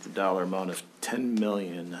recommendation that the dollar amount of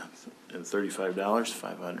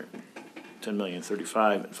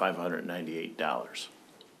 $10,035,598.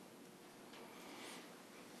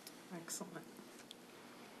 Excellent.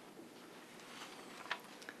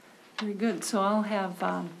 Very good. So I'll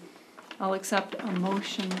accept a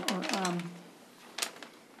motion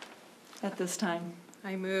at this time.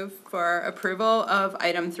 I move for approval of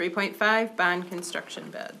item 3.5, bond construction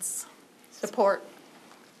bids. Support.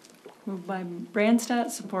 Moved by Brandstadt,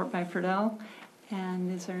 support by Fredell.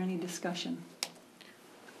 And is there any discussion?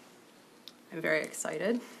 I'm very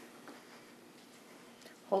excited.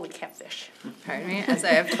 Holy catfish. Pardon me. As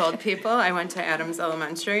I have told people, I went to Adams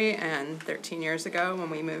Elementary, and 13 years ago when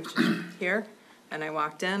we moved here, and I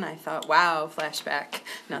walked in, I thought, wow, flashback,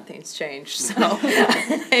 nothing's changed. So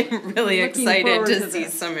I'm really excited to see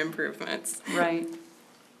some improvements. Right.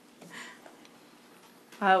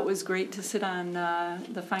 It was great to sit on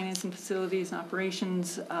the Finance and Facilities and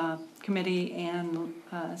Operations Committee and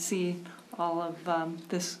see all of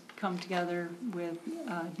this come together with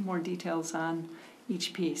more details on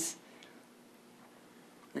each piece.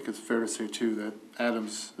 I think it's fair to say too that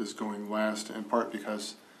Adams is going last, in part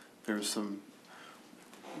because there's some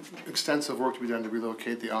extensive work to be done to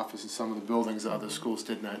relocate the office and some of the buildings that other schools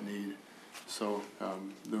did not need. So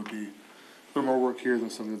there'll be a little more work here than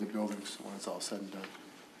some of the other buildings when it's all said and done.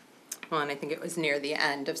 Well, and I think it was near the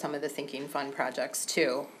end of some of the Thinking Fund projects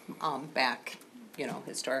too, back,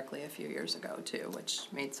 historically a few years ago too, which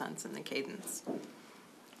made sense in the cadence.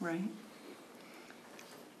 Right.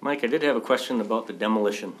 Mike, I did have a question about the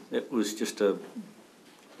demolition. It was just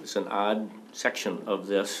it's an odd section of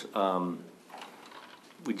this.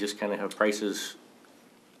 We just kind of have prices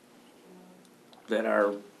that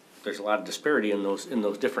there's a lot of disparity in those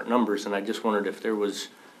different numbers, and I just wondered if there was,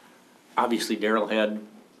 obviously Daryl had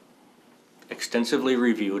extensively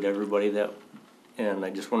reviewed everybody and I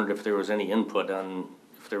just wondered if there was any input on,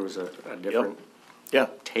 if there was a different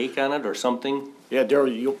take on it or something. Yeah,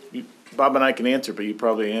 Daryl, Bob and I can answer, but you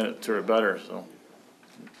probably answer it better, so.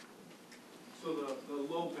 So the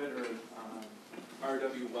low bidder,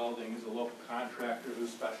 RW Welding, is a local contractor who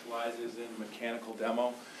specializes in mechanical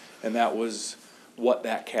demo, and that was what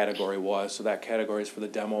that category was. So that category is for the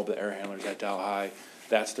demo of the air handlers at Delhi.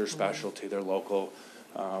 That's their specialty. They're local,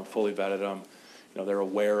 fully vetted them. They're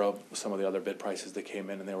aware of some of the other bid prices that came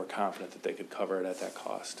in, and they were confident that they could cover it at that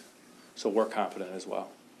cost. So we're confident as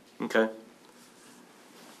well. Okay.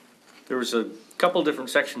 There was a couple different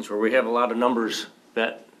sections where we have a lot of numbers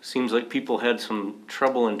that seems like people had some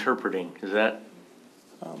trouble interpreting. Is that?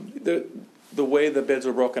 The way the bids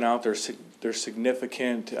were broken out, there's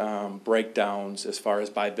significant breakdowns as far as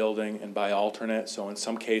by building and by alternate. So in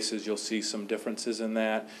some cases, you'll see some differences in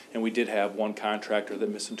that. And we did have one contractor that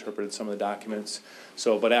misinterpreted some of the documents.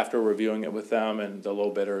 So, but after reviewing it with them and the low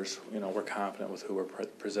bidders, we're confident with who we're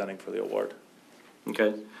presenting for the award.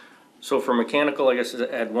 Okay. So for mechanical, I guess I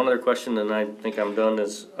had one other question, and I think I'm done.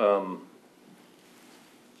 Is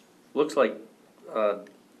looks like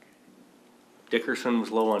Dickerson was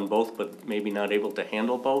low on both, but maybe not able to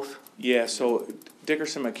handle both? Yeah, so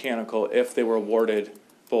Dickerson Mechanical, if they were awarded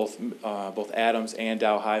both Adams and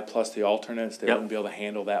Dow High plus the alternates, they wouldn't be able to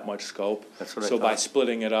handle that much scope. That's what I So thought. by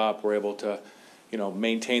splitting it up, we're able to,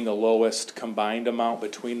 maintain the lowest combined amount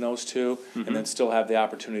between those two, and then still have the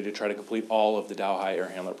opportunity to try to complete all of the Dow High air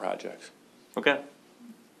handler projects. Okay.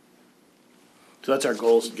 So that's our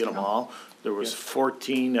goal, is to get them all. There was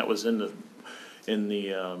 14 that was in the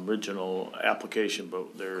original application,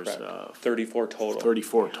 but there's 34 total.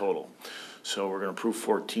 34 total. So we're going to approve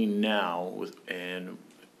 14 now, and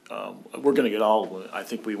we're going to get all of them. I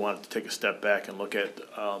think we wanted to take a step back and look at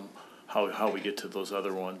how we get to those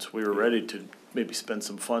other ones. We were ready to maybe spend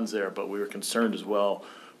some funds there, but we were concerned as well.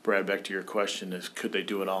 Brad, back to your question, is could they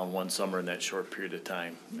do it all in one summer in that short period of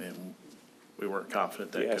time? And we weren't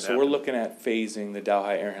confident that could happen. So we're looking at phasing the Dow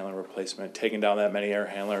High air handler replacement, taking down that many air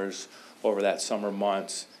handlers, over that summer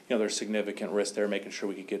months. You know, there's significant risk there, making sure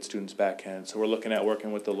we could get students back in. So we're looking at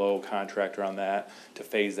working with the low contractor on that to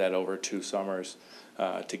phase that over 2 summers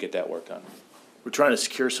to get that work done. We're trying to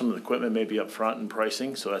secure some of the equipment maybe up front in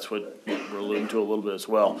pricing, so that's what we're alluding to a little bit as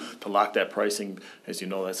well, to lock that pricing. As you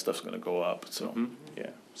know, that stuff's gonna go up, so. Yeah,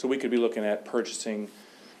 so we could be looking at purchasing,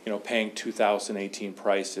 you know, paying 2018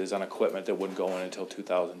 prices on equipment that wouldn't go in until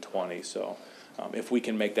 2020. So if we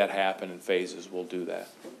can make that happen in phases, we'll do that.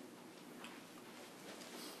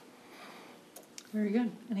 Very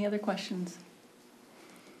good. Any other questions?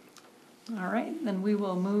 All right, then we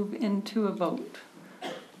will move into a vote.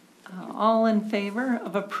 All in favor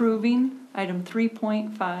of approving item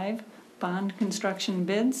 3.5, bond construction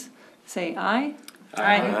bids, say aye.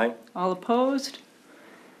 Aye. All opposed?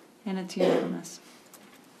 And it's unanimous.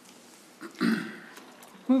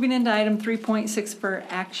 Moving into item 3.6 for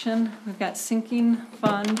action, we've got sinking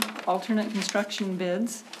fund alternate construction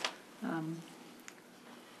bids.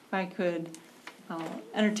 If I could, I'll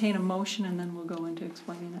entertain a motion and then we'll go into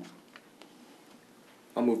explaining it.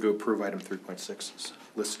 I'll move to approve item 3.6 is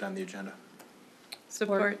listed on the agenda.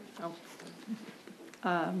 Support.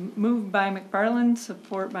 Moved by McFarland,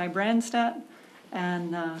 support by Brandstadt,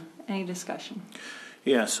 and any discussion?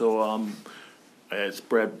 Yeah, so as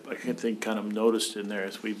Brad, I think, kind of noticed in there,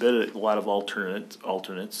 is we bid a lot of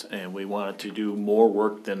alternates, and we wanted to do more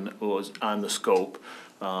work than was on the scope.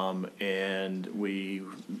 And we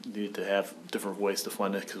need to have different ways to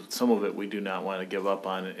fund it, because some of it we do not want to give up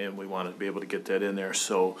on, and we want to be able to get that in there.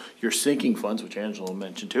 So your sinking funds, which Angela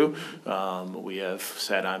mentioned too, we have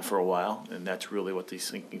sat on for a while, and that's really what these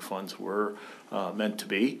sinking funds were meant to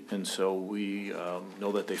be. And so we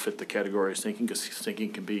know that they fit the category of sinking, because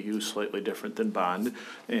sinking can be used slightly different than bond.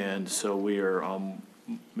 And so we are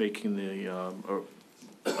making the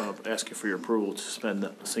asking for your approval to spend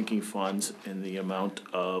the sinking funds in the amount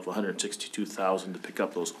of $162,000 to pick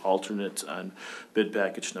up those alternates on bid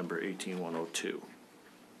package number 18102.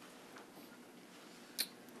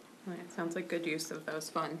 Well, it sounds like good use of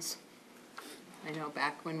those funds. I know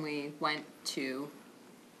back when we went to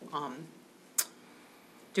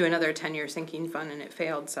do another 10-year sinking fund and it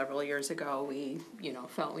failed several years ago, we, you know,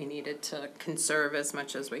 felt we needed to conserve as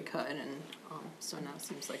much as we could, and so now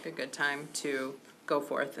seems like a good time to go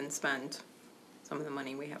forth and spend some of the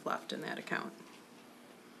money we have left in that account.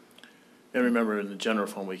 And remember, in the general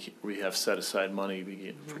fund, we have set aside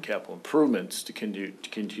money for capital improvements to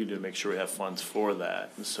continue to make sure we have funds for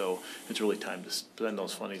that. And so it's really time to spend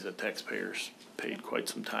those funds that taxpayers paid quite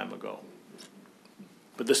some time ago.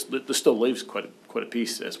 But this still leaves quite a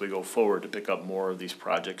piece as we go forward to pick up more of these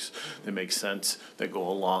projects that make sense, that go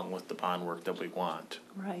along with the bond work that we want.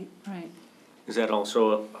 Right, right. Is that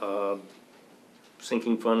also a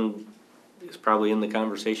sinking fund is probably in the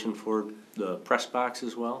conversation for the press box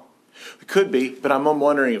as well? It could be, but I'm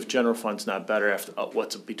wondering if general fund's not better after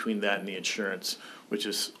what's between that and the insurance, which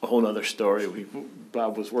is a whole other story.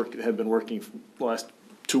 Bob had been working for the last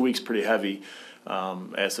 2 weeks pretty heavy.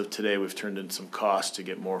 As of today, we've turned in some costs to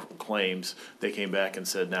get more claims. They came back and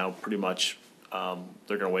said now pretty much they're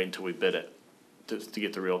going to wait until we bid it to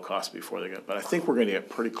get the real cost before they get. But I think we're going to get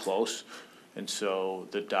pretty close, and so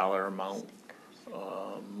the dollar amount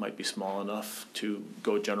might be small enough to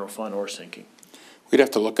go general fund or sinking. We'd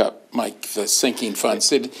have to look up, Mike, the sinking funds.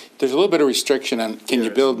 There's a little bit of restriction on, can you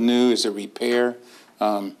build new, is it repair?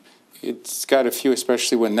 It's got a few,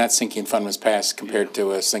 especially when that sinking fund was passed compared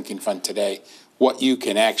to a sinking fund today, what you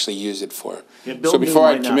can actually use it for. Yeah, so before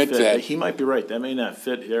I commit to that. He might be right, that may not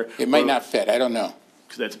fit here. It might not fit, I don't know.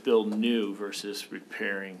 Because that's build new versus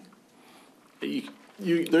repairing.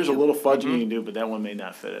 There's a little fudging you can do, but that one may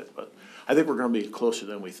not fit it. But I think we're going to be closer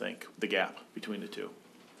than we think, the gap between the two.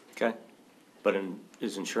 Okay. But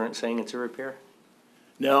is insurance saying it's a repair?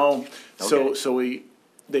 No. Okay. So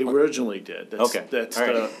they originally did. That's, okay. That's all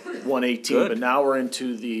the right. 118. Good. But now we're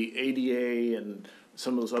into the ADA and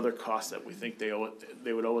some of those other costs that we think they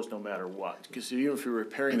would owe us no matter what. Because even if you're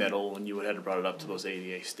repairing that old one, you would have to brought it up to those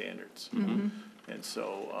ADA standards. Mm-hmm. And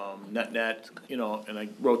so net, you know, and I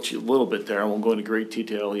wrote you a little bit there. I won't go into great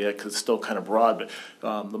detail yet because it's still kind of broad,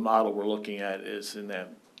 but the model we're looking at is in that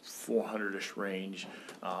 400-ish range.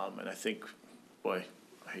 And I think, boy,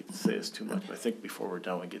 I hate to say this too much, but I think before we're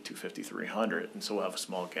done, we get to 5,300, and so we'll have a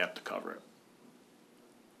small gap to cover it.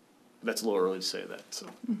 That's a little early to say that, so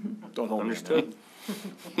don't hold me. Understood.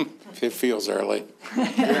 It feels early.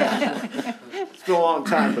 It's been a long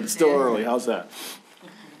time, but it's still early. How's that?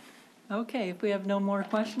 Okay, if we have no more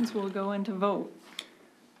questions, we'll go into vote.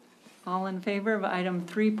 All in favor of item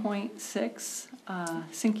 3.6,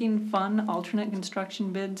 sinking fund alternate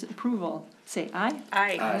construction bids approval, say aye.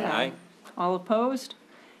 Aye. All opposed?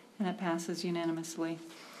 And it passes unanimously.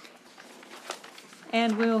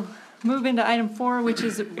 And we'll move into item 4, which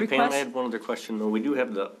is a Hey, request. Pam, I had one other question, though. We do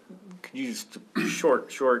have could you just,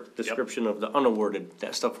 short description of the unawarded,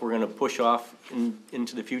 that stuff we're gonna push off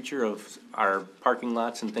into the future of our parking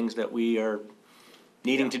lots and things that we are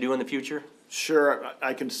needing to do in the future? Sure,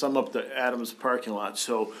 I can sum up the Adams parking lot.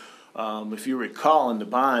 So if you recall in the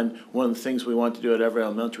bond, one of the things we wanted to do at every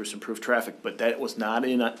elementary was improve traffic, but that was not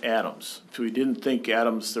in Adams. So we didn't think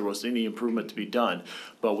Adams, there was any improvement to be done.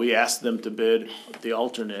 But we asked them to bid the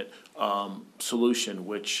alternate solution,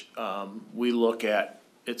 which we look at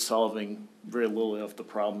it solving very little of the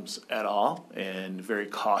problems at all and very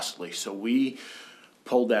costly. So we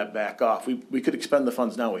pulled that back off. We could expend the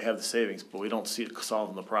funds now, we have the savings, but we don't see it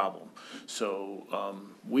solving the problem. So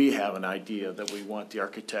we have an idea that we want the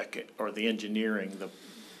architect or the engineering,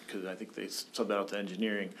 because I think they subbed that out to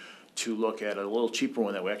engineering, to look at a little cheaper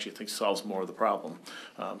one that we actually think solves more of the problem.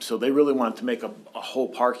 So they really wanted to make a whole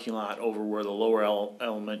parking lot over where the lower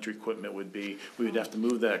elementary equipment would be. We would have to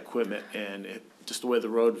move that equipment, and just the way the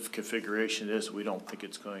road configuration is, we don't think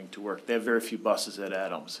it's going to work. They have very few buses at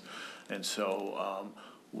Adams. And so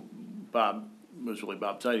Bob, it was really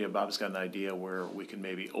Bob's idea. Bob's got an idea where we can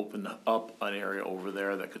maybe open up an area over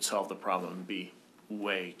there that could solve the problem and be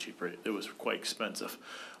way cheaper. It was quite expensive.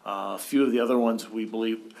 A few of the other ones we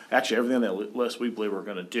believe, actually everything on that list we believe we're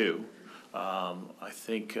gonna do. I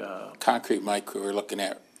think. Concrete, Mike, we were looking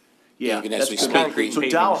at. Yeah, even that's as we good. speak. So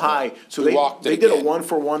Dow High, so they did a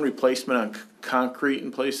 1-for-1 replacement on concrete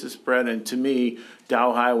in places, Brett, and to me,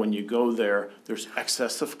 Dow High, when you go there, there's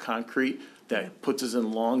excess of concrete that puts us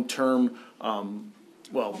in long-term,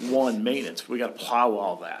 maintenance. We gotta plow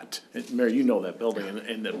all that. And Mary, you know that building,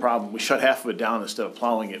 and the problem, we shut half of it down instead of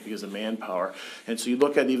plowing it because of manpower. And so you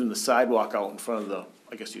look at even the sidewalk out in front of the,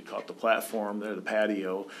 I guess you'd call it the platform there, the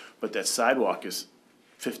patio, but that sidewalk is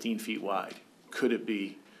 15 feet wide. Could it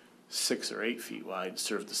be 6 or 8 feet wide,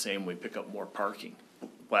 serve the same, we pick up more parking,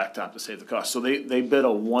 blacktop to save the cost. So they bid a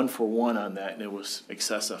 1-for-1 on that, and it was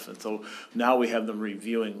excessive. And so now we have them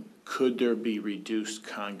reviewing, could there be reduced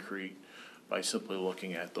concrete by simply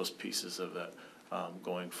looking at those pieces of it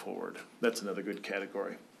going forward. That's another good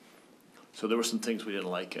category. So there were some things we didn't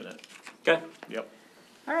like in it. Okay. Yep.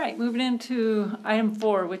 All right, moving into item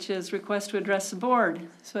 4, which is request to address the board.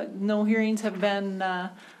 So no hearings have been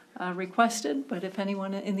requested, but if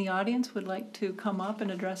anyone in the audience would like to come up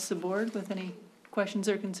and address the board with any questions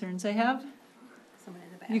or concerns they have,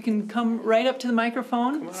 you can come right up to the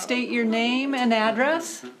microphone, state your name and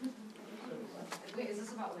address. Wait, is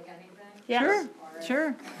this about like anything? Yes.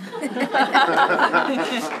 Sure.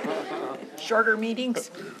 Shorter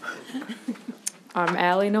meetings. I'm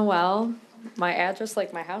Allie Noel. My address,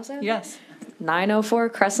 like my house address? Yes. 904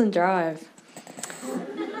 Crescent Drive.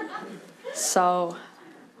 So,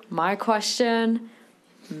 my question,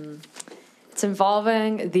 it's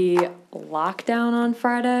involving the lockdown on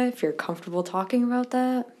Friday, if you're comfortable talking about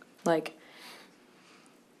that.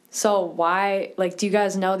 So why, do you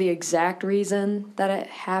guys know the exact reason that it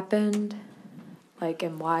happened?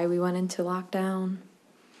 And why we went into lockdown?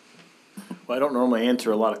 Well, I don't normally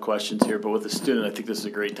answer a lot of questions here, but with a student, I think this is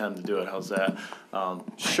a great time to do it. How's that?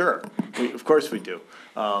 Sure, of course we do.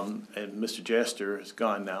 And Mr. Jaster is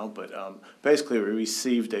gone now, but basically we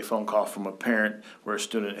received a phone call from a parent where a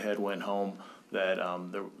student had went home that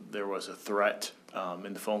there was a threat,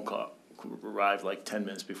 and the phone call arrived like 10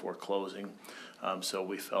 minutes before closing. So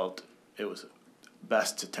we felt it was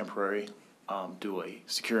best to temporarily do a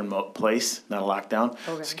secure in place, not a lockdown,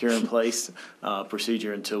 secure in place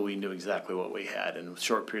procedure until we knew exactly what we had. In a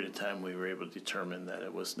short period of time, we were able to determine that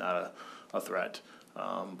it was not a threat.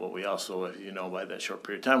 But we also, as you know, by that short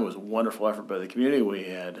period of time, it was a wonderful effort by the community. We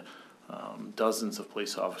had dozens of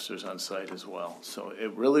police officers on site as well. So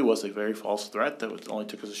it really was a very false threat that only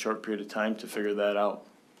took us a short period of time to figure that out.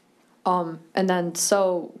 And then,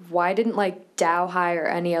 so why didn't Dow High or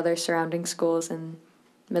any other surrounding schools and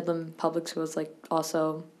Midland Public Schools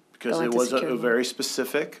also because it was a very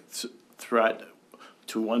specific threat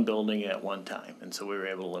to one building at one time, and so we were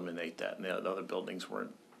able to eliminate that, and the other buildings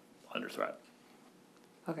weren't under threat.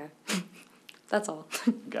 Okay, that's all.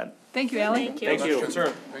 Got it. Thank you, Allie. Thank you. Thank you.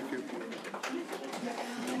 Concern. Thank you.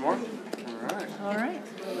 Any more? All right.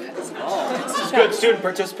 This is good student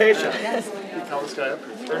participation. Yes. Tell this guy up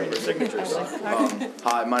here. Earning your signatures.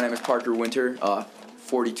 Hi, my name is Parker Winter,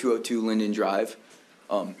 4202 Linden Drive.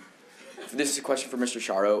 This is a question for Mr.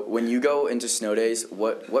 Sharrow. When you go into snow days,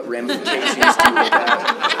 what ramifications do you look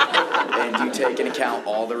at? And do you take into account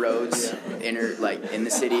all the roads in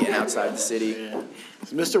the city and outside the city? Yeah.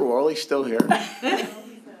 Is Mr. Worley still here?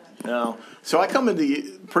 No. So I come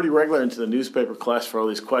pretty regular into the newspaper class for all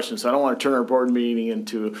these questions. So I don't want to turn our board meeting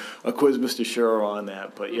into a quiz, Mr. Sharrow, on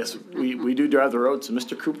that. But yes, we do drive the road. So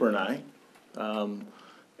Mr. Cooper and I,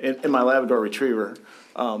 in my Labrador Retriever,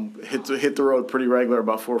 hit the road pretty regular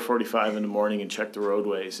about 4:45 in the morning and check the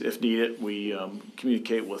roadways. If needed, we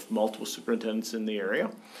communicate with multiple superintendents in the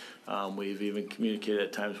area. We've even communicated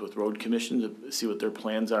at times with road commissions to see what their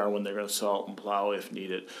plans are when they're going to salt and plow if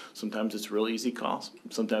needed. Sometimes it's real easy calls.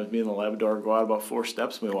 Sometimes me and the Labrador go out about 4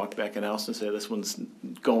 steps and we walk back in the house and say this one's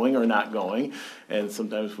going or not going. And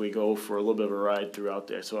sometimes we go for a little bit of a ride throughout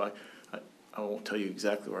there. So I won't tell you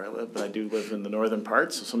exactly where I live, but I do live in the northern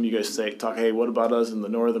part. So some of you guys talk, hey, what about us in the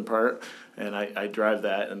northern part? And I drive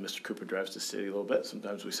that, and Mr. Cooper drives the city a little bit.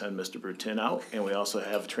 Sometimes we send Mr. Brutyn out, and we also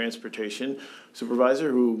have a transportation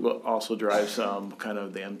supervisor who also drives kind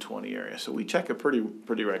of the M20 area. So we check it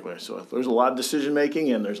pretty regular. So there's a lot of decision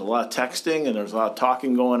making, and there's a lot of texting, and there's a lot of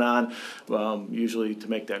talking going on, usually to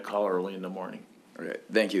make that call early in the morning. Okay,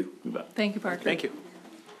 thank you. You bet. Thank you, Parker. Thank you.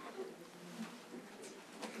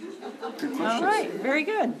 All right, very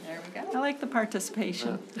good. There we go. I like the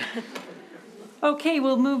participation. Okay,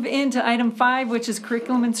 we'll move into item 5, which is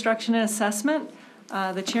curriculum instruction and assessment.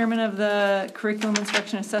 The chairman of the Curriculum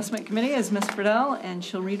Instruction Assessment Committee is Ms. Fredell, and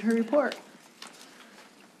she'll read her report.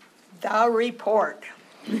 The report.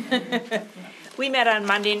 We met on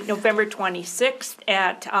Monday, November 26th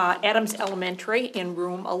at Adams Elementary in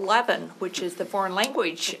room 11, which is the foreign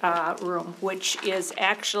language room, which is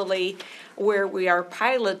actually where we are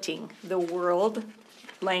piloting the world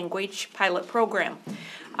language pilot program.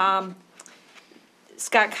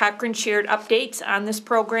 Scott Cochran shared updates on this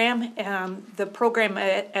program. The program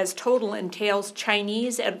as total entails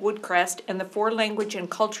Chinese at Woodcrest and the foreign language and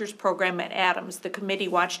cultures program at Adams. The committee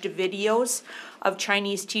watched videos of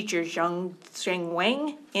Chinese teachers Zhang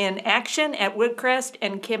Wang in action at Woodcrest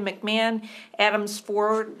and Kim McMahon, Adams'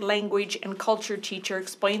 foreign language and culture teacher,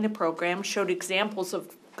 explained the program, showed examples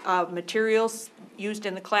of materials used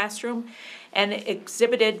in the classroom, and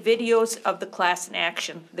exhibited videos of the class in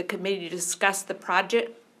action. The committee discussed the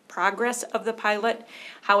progress of the pilot,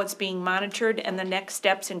 how it's being monitored, and the next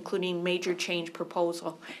steps, including major change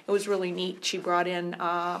proposal. It was really neat. She brought in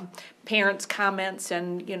parents' comments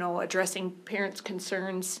and, addressing parents'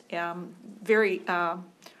 concerns. Very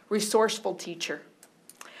resourceful teacher.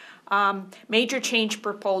 Major change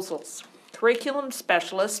proposals. Curriculum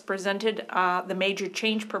specialists presented the major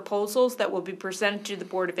change proposals that will be presented to the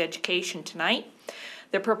Board of Education tonight.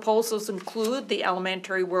 The proposals include the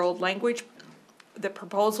elementary world language. The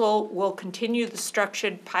proposal will continue the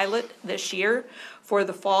structured pilot this year for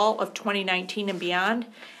the fall of 2019 and beyond,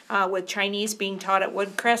 with Chinese being taught at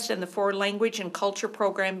Woodcrest and the foreign language and culture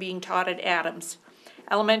program being taught at Adams.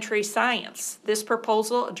 Elementary science. This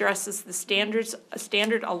proposal addresses the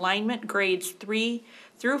standard alignment grades 3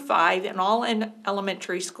 through 5 in all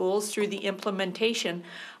elementary schools through the implementation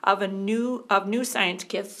of new science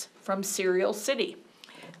kits from Serial City.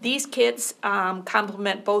 These kits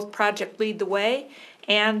complement both Project Lead the Way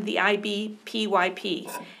and the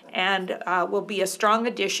IBPYP and will be a strong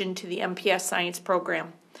addition to the MPS science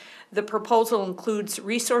program. The proposal includes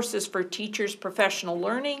resources for teachers' professional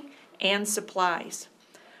learning and supplies.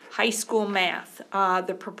 High school math.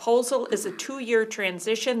 The proposal is a 2-year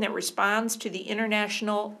transition that responds to the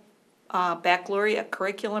International Baccalaureate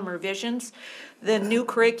curriculum revisions. The new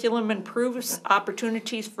curriculum improves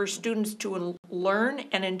opportunities for students to learn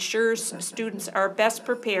and ensures students are best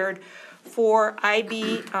prepared for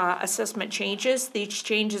IB assessment changes. These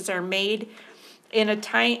changes are made in a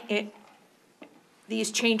time.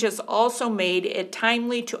 These changes also made it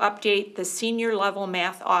timely to update the senior level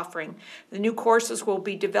math offering. The new courses will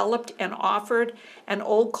be developed and offered, and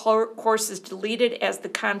old courses deleted as the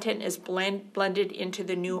content is blended into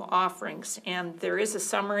the new offerings. And there is a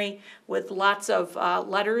summary with lots of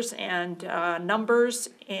letters and numbers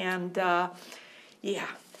and yeah.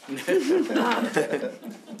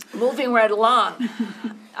 Moving right along.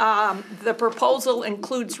 The proposal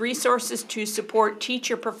includes resources to support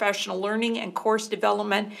teacher professional learning and course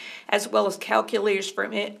development, as well as calculators for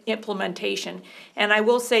implementation. And I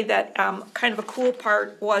will say that kind of a cool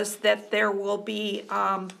part was that there will be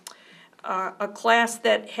a class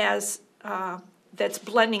that has that's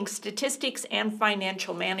blending statistics and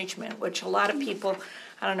financial management, which a lot of people,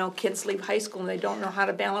 I don't know, kids leave high school and they don't know how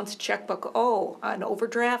to balance a checkbook. Oh, an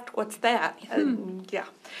overdraft? What's that? Yeah.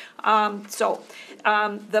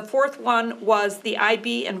 The fourth one was the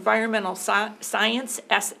IB Environmental Science,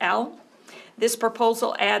 SL. This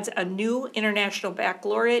proposal adds a new International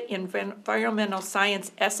Baccalaureate in Environmental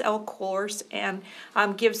Science SL course and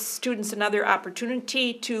gives students another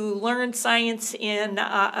opportunity to learn science in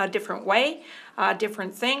a different way,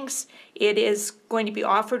 different things. It is going to be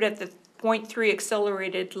offered at the 0.3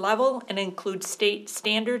 accelerated level and includes state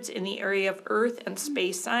standards in the area of earth and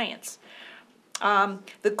space science.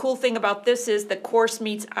 The cool thing about this is the course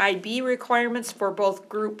meets IB requirements for both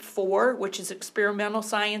Group 4, which is Experimental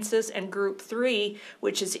Sciences, and Group 3,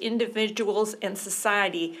 which is Individuals and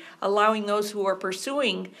Society, allowing those who are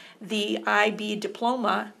pursuing the IB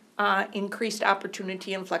diploma increased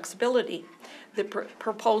opportunity and flexibility. The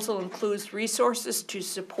proposal includes resources to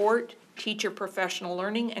support teacher professional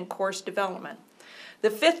learning and course development. The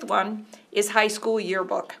fifth one is high school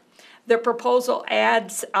yearbook. The proposal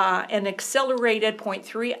adds an accelerated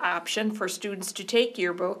 0.3 option for students to take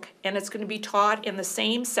yearbook, and it's going to be taught in the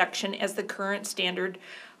same section as the current standard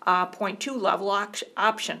 0.2 level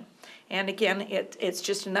option. And again, it's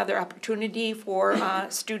just another opportunity for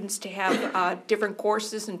students to have different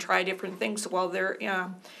courses and try different things while they're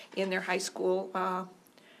in their high school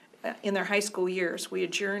years. We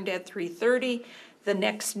adjourned at 3:30. The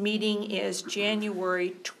next meeting is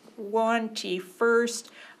January 21st.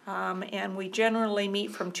 And we generally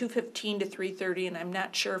meet from 2:15 to 3:30, and I'm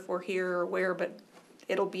not sure if we're here or where, but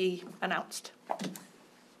it'll be announced.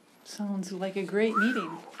 Sounds like a great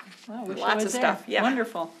meeting. Wow, wish I Lots was of there. stuff, yeah.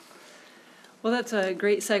 Wonderful. Well, that's a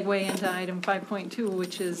great segue into item 5.2,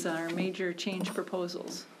 which is our major change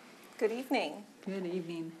proposals. Good evening. Good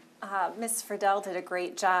evening. Ms. Fredell did a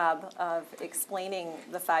great job of explaining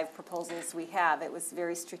the 5 proposals we have. It was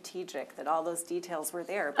very strategic that all those details were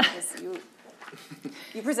there because you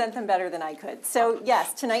present them better than I could. So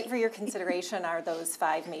yes, tonight for your consideration are those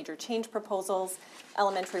 5 major change proposals: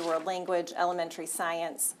 elementary world language, elementary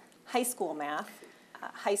science, high school math,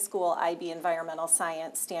 high school IB environmental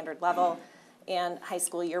science standard level, and high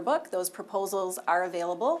school yearbook. Those proposals are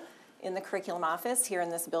available in the curriculum office here in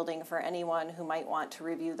this building for anyone who might want to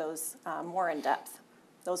review those more in depth.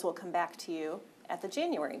 Those will come back to you at the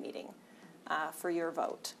January meeting for your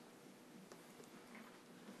vote.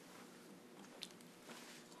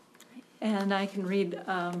 And I can read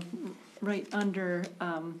right under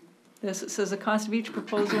this. It says the cost of each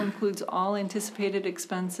proposal includes all anticipated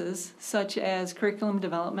expenses such as curriculum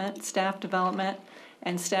development, staff development,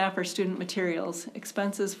 and staff or student materials.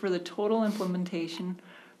 Expenses for the total implementation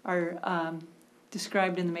are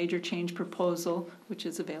described in the major change proposal, which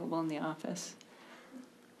is available in the office.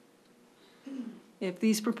 If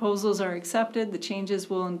these proposals are accepted, the changes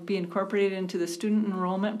will be incorporated into the student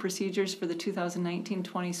enrollment procedures for the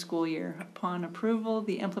 2019-20 school year. Upon approval,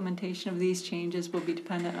 the implementation of these changes will be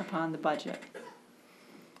dependent upon the budget.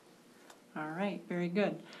 All right, very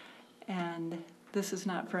good. And this is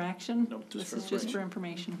not for action? Nope, this is just for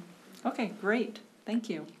information. Okay, great. Thank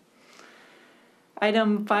you.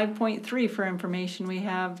 Item 5.3 for information, we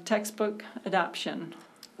have textbook adoption.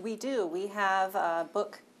 We do. We have a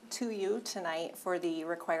book to you tonight for the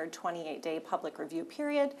required 28-day public review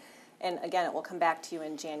period. And again, it will come back to you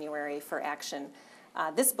in January for action.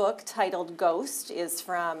 This book, titled Ghost, is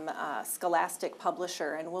from Scholastic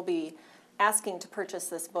Publisher, and we'll be asking to purchase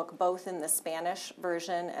this book both in the Spanish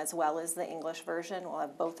version as well as the English version. We'll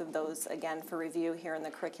have both of those again for review here in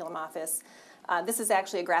the curriculum office. This is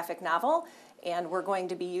actually a graphic novel, and we're going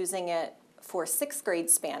to be using it for 6th grade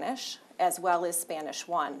Spanish as well as Spanish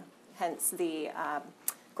 1, hence the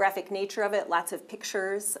graphic nature of it, lots of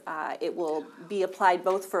pictures. It will be applied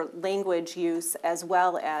both for language use as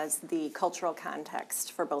well as the cultural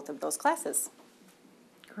context for both of those classes.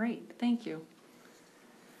 Great, thank you.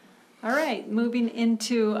 All right, moving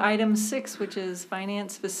into item 6, which is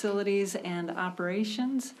finance, facilities, and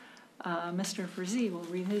operations. Mr. Frazee will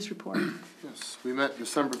read his report. Yes, we met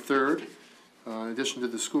December 3rd. In addition to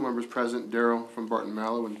the school members present, Daryl from Barton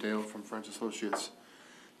Mallow and Dale from French Associates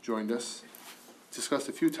joined us. Discussed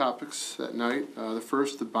a few topics that night. The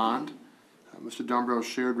first, the bond. Mr. Dumbrow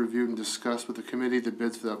shared, reviewed, and discussed with the committee the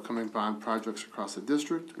bids for the upcoming bond projects across the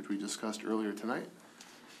district, which we discussed earlier tonight.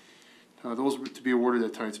 Those were to be awarded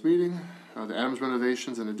at tonight's meeting. The Adams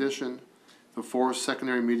renovations, in addition, the 4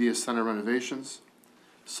 secondary media center renovations,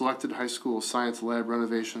 selected high school science lab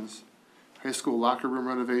renovations, high school locker room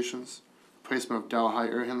renovations, placement of Dow High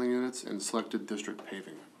air handling units, and selected district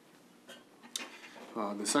paving.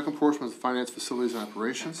 The second portion was the finance, facilities, and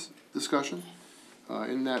operations discussion.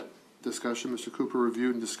 In that discussion, Mr. Cooper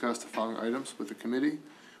reviewed and discussed the following items with the committee.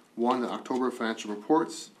 1, the October financial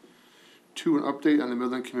reports. 2, an update on the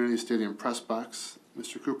Midland Community Stadium press box.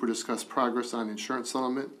 Mr. Cooper discussed progress on the insurance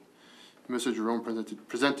settlement. Mr. Jerome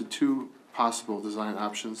presented 2 possible design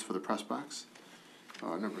options for the press box.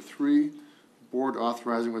 Number 3, board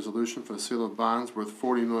authorizing resolution for the sale of bonds worth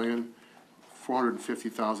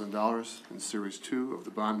 $40,450,000 in Series 2 of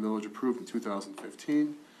the bond millage approved in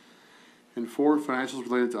 2015. And 4, financials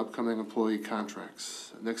related to upcoming employee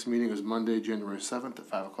contracts. Next meeting is Monday, January 7th at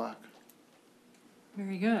 5 o'clock.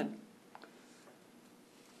 Very good.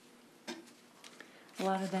 A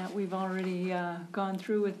lot of that we've already gone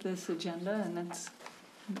through with this agenda, and that's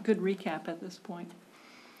a good recap at this point.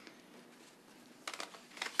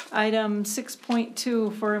 Item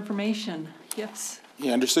 6.2 for information, gifts.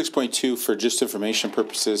 Yeah, under 6.2, for just information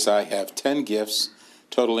purposes, I have 10 gifts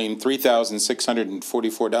totaling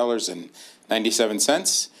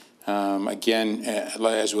 $3,644.97. Again,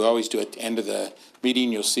 as we always do at the end of the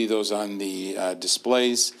meeting, you'll see those on the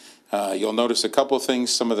displays. You'll notice a couple of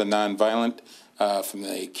things, some of the nonviolent from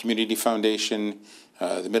the Community Foundation,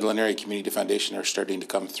 the Midland Area Community Foundation are starting to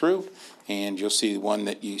come through. And you'll see one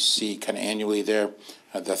that you see kind of annually there,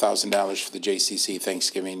 the $1,000 for the JCC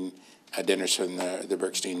Thanksgiving dinners from the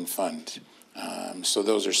Bergstein Fund. So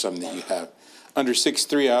those are some that you have. Under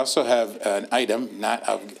 6.3, I also have an item, not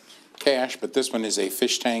of cash, but this one is a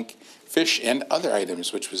fish tank, fish and other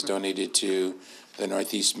items, which was donated to the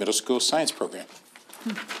Northeast Middle School Science Program.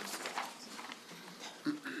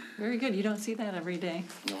 Very good. You don't see that every day.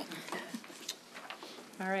 No.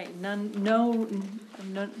 All right. No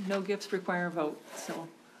gifts require a vote. So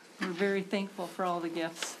we're very thankful for all the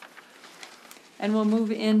gifts. And we'll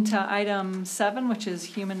move into item 7, which is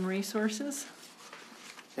human resources.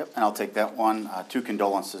 Yep, and I'll take that one. 2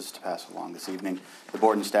 condolences to pass along this evening. The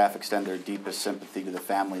board and staff extend their deepest sympathy to the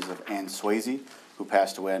families of Ann Swazee, who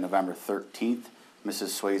passed away on November 13th.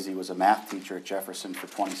 Mrs. Swazee was a math teacher at Jefferson for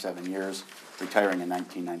 27 years, retiring in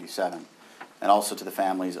 1997. And also to the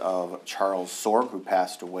families of Charles Sorb, who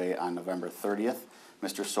passed away on November 30th.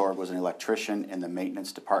 Mr. Sorb was an electrician in the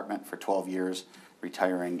maintenance department for 12 years,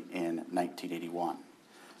 retiring in 1981.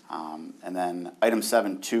 And then item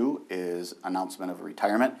 7.2 is announcement of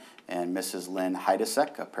retirement, and Mrs. Lynn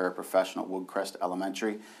Heidesek, a paraprofessional at Woodcrest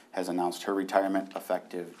Elementary, has announced her retirement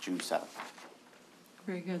effective June 7th.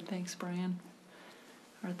 Very good. Thanks, Brian.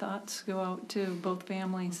 Our thoughts go out to both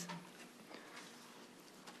families.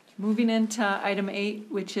 Moving into item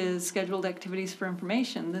 8, which is scheduled activities for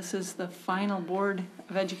information. This is the final Board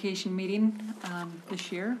of Education meeting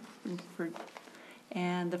this year.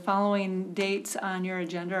 And the following dates on your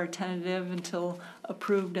agenda are tentative until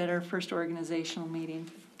approved at our first organizational meeting.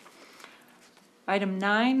 Item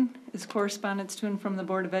 9 is correspondence to and from the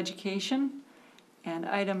Board of Education. And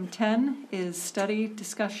item 10 is study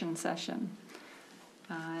discussion session.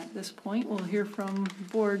 At this point, we'll hear from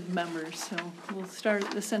board members. So we'll start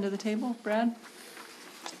at this end of the table. Brad?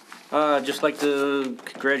 Just like to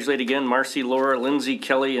congratulate again Marcy, Laura, Lindsay,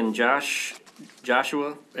 Kelly, and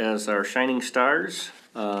Joshua as our shining stars.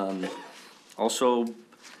 Also,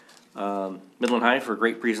 Midland High for a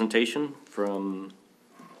great presentation from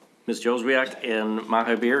Ms. Joswiak and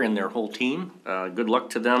Mahabir and their whole team. Good luck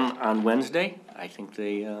to them on Wednesday. I think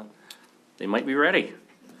they might be ready.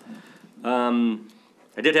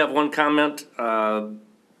 I did have one comment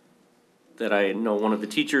that I know one of the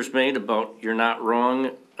teachers made about you're not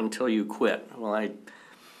wrong until you quit. Well, I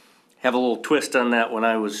have a little twist on that. When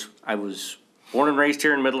I was born and raised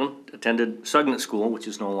here in Midland, attended Sugnet School, which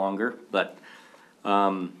is no longer, but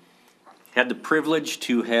had the privilege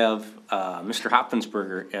to have Mr.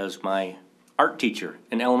 Hoppensberger as my art teacher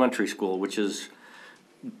in elementary school, which is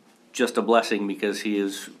just a blessing because he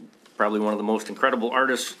is probably one of the most incredible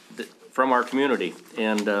artists from our community.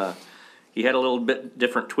 And he had a little bit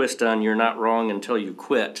different twist on you're not wrong until you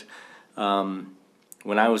quit.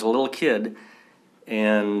 When I was a little kid,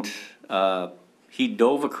 and he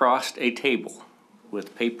dove across a table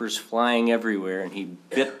with papers flying everywhere, and he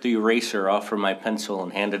bit the eraser off from my pencil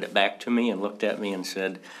and handed it back to me and looked at me and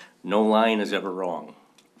said, "No line is ever wrong."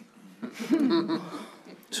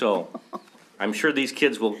 So I'm sure these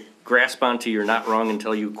kids will grasp onto you're not wrong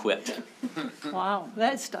until you quit. Wow,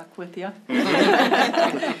 that stuck with you.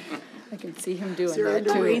 I can see him doing that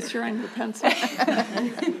too. Eraser on your pencil.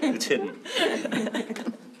 It's hidden.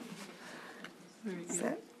 Very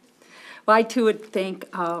good. Well, I too would thank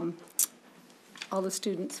all the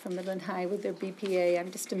students from Midland High with their BPA.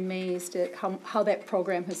 I'm just amazed at how that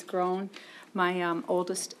program has grown. My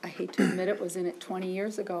oldest, I hate to admit it, was in it 20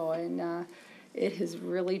 years ago, and it has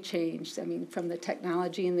really changed. I mean, from the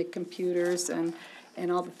technology and the computers and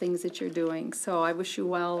all the things that you're doing. So I wish you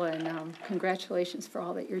well, and congratulations for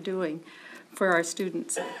all that you're doing for our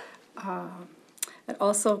students. And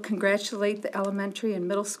also congratulate the elementary and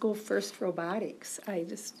middle school first robotics. I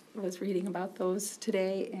just was reading about those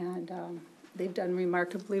today, and they've done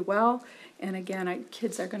remarkably well. And again,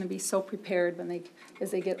 kids are going to be so prepared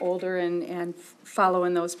as they get older and follow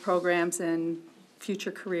in those programs and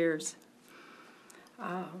future careers.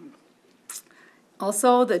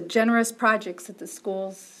 Also, the generous projects that the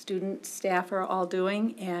schools, students, staff are all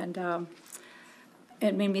doing, and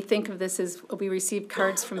it made me think of this as we received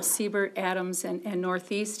cards from Siebert, Adams, and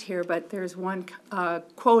Northeast here, but there's one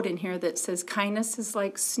quote in here that says, "Kindness is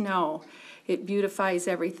like snow. It beautifies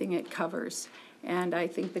everything it covers." And I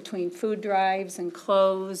think between food drives and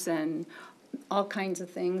clothes and all kinds of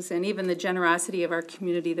things, and even the generosity of our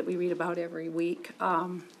community that we read about every week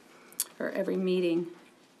or every meeting,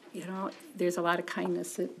 you know, there's a lot of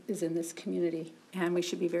kindness that is in this community, and we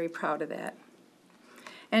should be very proud of that.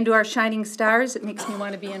 And to our shining stars, it makes me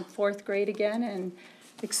want to be in 4th grade again and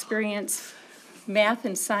experience math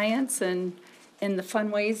and science and in the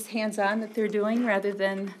fun ways, hands-on, that they're doing, rather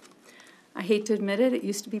than, I hate to admit it, it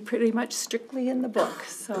used to be pretty much strictly in the book.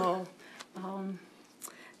 So,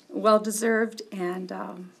 well-deserved, and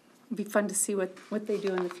it'll be fun to see what they do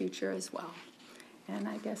in the future as well. And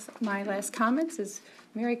I guess my last comments is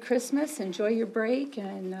Merry Christmas, enjoy your break,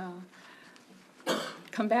 and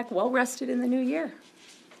come back well-rested in the new year.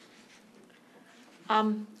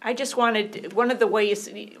 I just wanted, one of the ways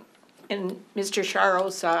in Mr.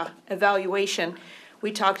 Sharrow's evaluation,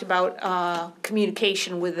 we talked about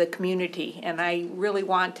communication with the community, and I really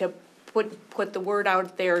want to put the word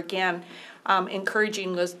out there again,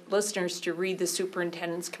 encouraging listeners to read the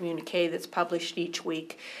superintendent's communique that's published each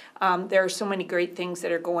week. There are so many great things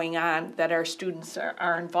that are going on that our students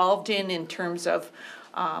are involved in terms of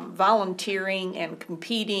volunteering and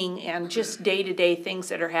competing and just day-to-day things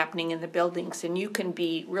that are happening in the buildings. And you can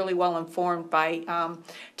be really well informed by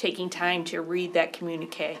taking time to read that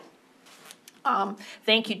communique.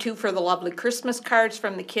 Thank you, too, for the lovely Christmas cards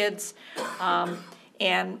from the kids.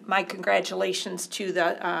 And my congratulations to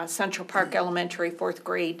the Central Park Elementary 4th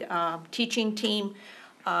grade teaching team.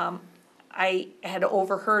 I had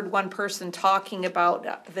overheard one person talking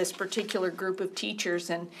about this particular group of teachers,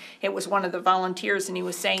 and it was one of the volunteers, and he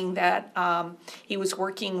was saying that he was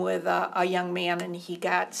working with a young man, and he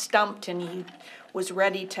got stumped, and he was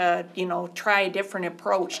ready to, you know, try a different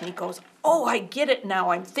approach, and he goes, "Oh, I get it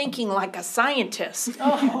now. I'm thinking like a scientist."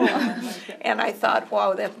 Oh. And I thought,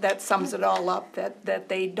 wow, that sums it all up, that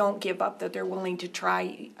they don't give up, that they're willing to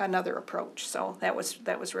try another approach. So that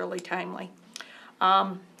was really timely.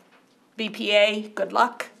 BPA, good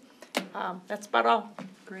luck. That's about all.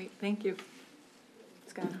 Great, thank you.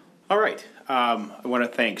 Scott. All right. I want to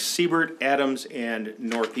thank Siebert, Adams, and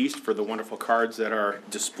Northeast for the wonderful cards that are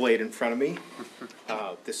displayed in front of me.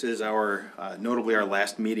 This is notably our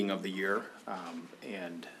last meeting of the year.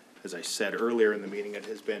 And as I said earlier in the meeting, it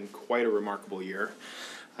has been quite a remarkable year.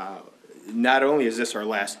 Not only is this our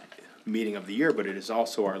last meeting of the year, but it is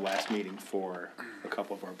also our last meeting for a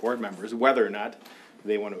couple of our board members, whether or not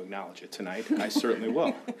they want to acknowledge it tonight. I certainly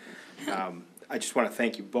will. I just want to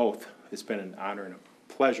thank you both. It's been an honor and a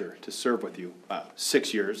pleasure to serve with you.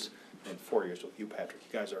 6 years and 4 years with you, Patrick.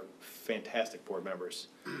 You guys are fantastic board members.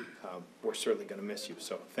 We're certainly going to miss you.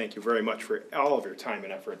 So thank you very much for all of your time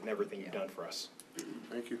and effort and everything you've done for us.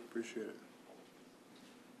 Thank you. Appreciate it.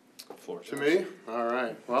 Floor to me? All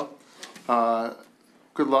right. Well,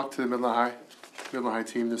 good luck to the Midland High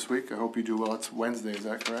team this week. I hope you do well. It's Wednesday, is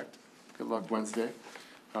that correct? Good luck Wednesday.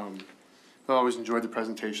 I always enjoyed the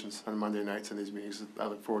presentations on Monday nights in these meetings. I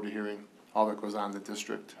look forward to hearing all that goes on in the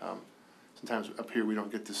district. Sometimes up here we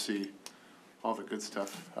don't get to see all the good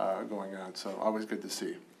stuff going on, so always good to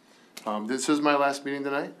see. This is my last meeting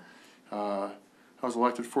tonight. I was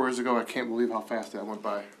elected 4 years ago. I can't believe how fast that went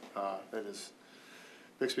by.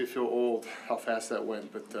 Makes me feel old how fast that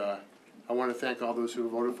went, but I want to thank all those who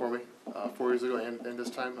voted for me 4 years ago and this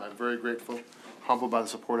time. I'm very grateful, humbled by the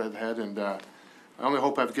support I've had, and I only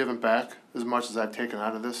hope I've given back as much as I've taken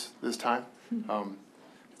out of this time.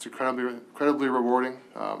 It's incredibly rewarding.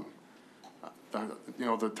 You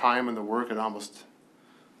know, the time and the work, it almost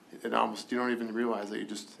you don't even realize that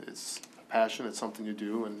it's a passion, it's something you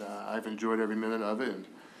do, and I've enjoyed every minute of it. And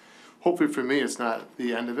hopefully for me, it's not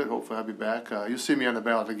the end of it. Hopefully I'll be back. You'll see me on the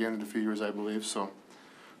ballot again in a few years, I believe, so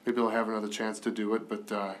maybe I'll have another chance to do it.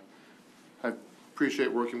 But I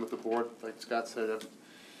appreciate working with the board. Like Scott said, I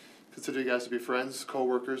consider you guys to be friends,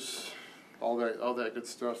 co-workers, all that good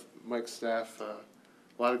stuff. Mike's staff, a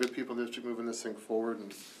lot of good people in the district moving this thing forward.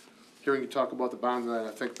 And hearing you talk about the bond tonight,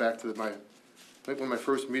 I think back to I think one of my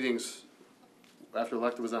first meetings after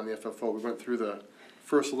elected was on the FFO. We went through the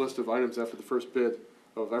first list of items after the first bid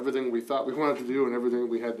of everything we thought we wanted to do and everything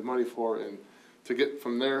we had the money for, and to get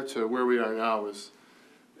from there to where we are now is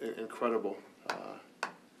incredible.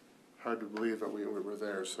 hard to believe that we were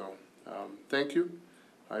there. So thank you.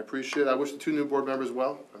 I appreciate it. I wish the 2 new board members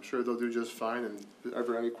well. I'm sure they'll do just fine. And if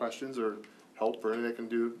ever any questions or help or anything I can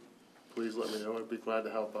do, please let me know. I'd be glad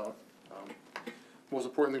to help out. Most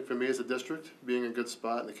important thing for me is the district being in a good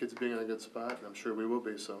spot and the kids being in a good spot, and I'm sure we will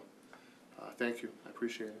be. So thank you. I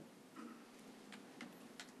appreciate it.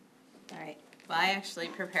 All right. Well, I actually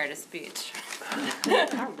prepared a speech.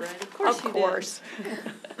 Of course.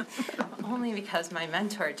 Only because my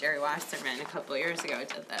mentor, Jerry Wasserman, a couple years ago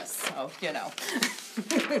did this, so, you know.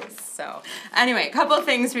 So, anyway, a couple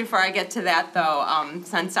things before I get to that, though.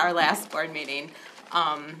 Since our last board meeting,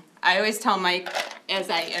 I always tell Mike as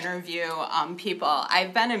I interview people,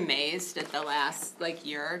 I've been amazed at the last,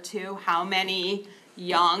 year or two how many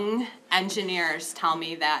young engineers tell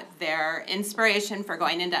me that their inspiration for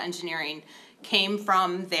going into engineering came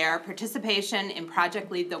from their participation in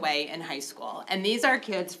Project Lead the Way in high school. And these are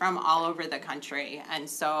kids from all over the country. And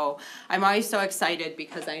so I'm always so excited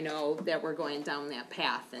because I know that we're going down that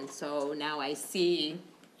path. And so now I see,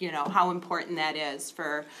 how important that is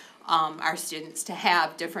for our students to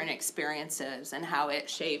have different experiences and how it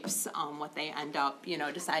shapes what they end up,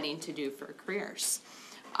 deciding to do for careers.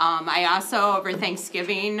 I also, over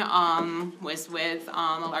Thanksgiving, was with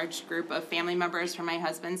a large group of family members from my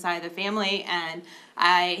husband's side of the family, and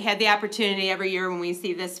I had the opportunity every year when we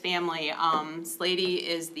see this family. Slady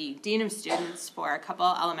is the dean of students for a couple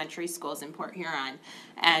elementary schools in Port Huron,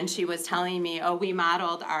 and she was telling me, we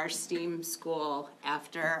modeled our STEAM school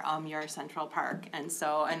after your Central Park, and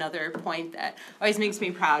so another point that always makes me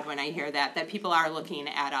proud when I hear that people are looking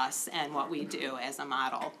at us and what we do as a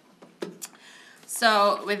model.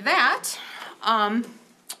 So with that, I'll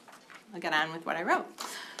get on with what I wrote.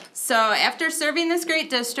 So after serving this great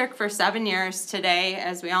district for 7 years, today,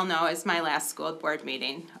 as we all know, is my last school board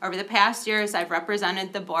meeting. Over the past years, I've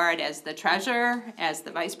represented the board as the treasurer, as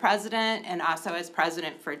the vice president, and also as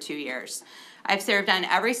president for 2 years. I've served on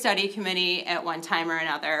every study committee at one time or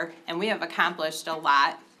another, and we have accomplished a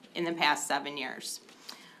lot in the past 7 years.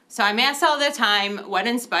 So I'm asked all the time what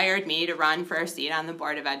inspired me to run for a seat on the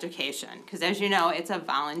Board of Education, because as you know, it's a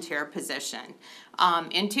volunteer position.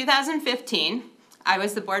 In 2015, I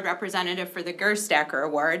was the board representative for the Gerstacker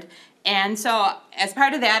Award, and so as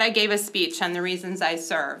part of that, I gave a speech on the reasons I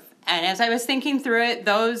serve. And as I was thinking through it,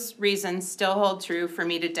 those reasons still hold true for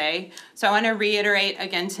me today. So I want to reiterate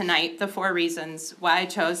again tonight the 4 reasons why I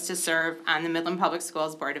chose to serve on the Midland Public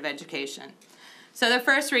Schools Board of Education. So the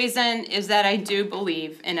first reason is that I do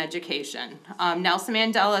believe in education. Nelson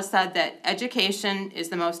Mandela said that education is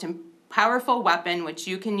the most powerful weapon which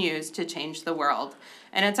you can use to change the world,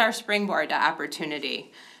 and it's our springboard to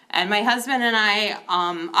opportunity. And my husband and I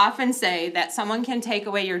often say that someone can take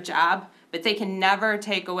away your job, but they can never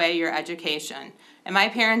take away your education. And my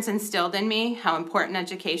parents instilled in me how important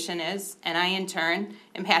education is, and I, in turn,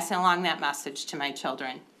 am passing along that message to my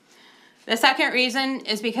children. The second reason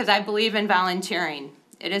is because I believe in volunteering.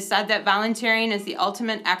 It is said that volunteering is the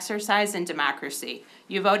ultimate exercise in democracy.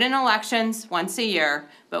 You vote in elections once a year,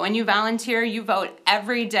 but when you volunteer, you vote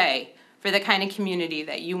every day for the kind of community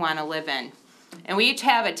that you want to live in. And we each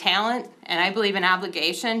have a talent, and I believe an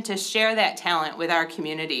obligation to share that talent with our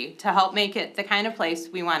community to help make it the kind of place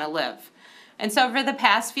we want to live. And so for the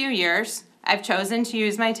past few years, I've chosen to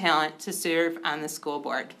use my talent to serve on the school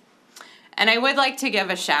board. And I would like to give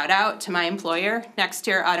a shout out to my employer, Next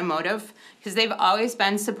Tier Automotive, because they've always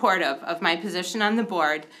been supportive of my position on the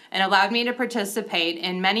board and allowed me to participate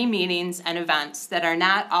in many meetings and events that are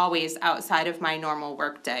not always outside of my normal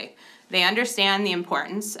workday. They understand the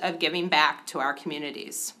importance of giving back to our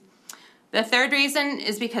communities. The third reason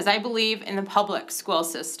is because I believe in the public school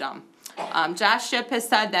system. Josh Shipp has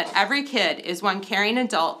said that every kid is one caring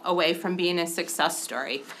adult away from being a success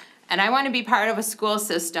story. And I want to be part of a school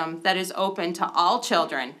system that is open to all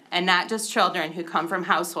children and not just children who come from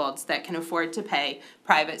households that can afford to pay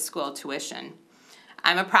private school tuition.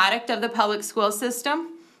 I'm a product of the public school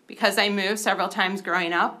system. Because I moved several times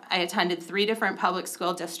growing up, I attended 3 different public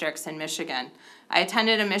school districts in Michigan. I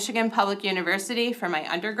attended a Michigan public university for my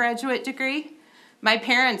undergraduate degree. My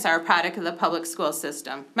parents are a product of the public school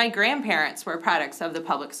system. My grandparents were products of the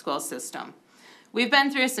public school system. We've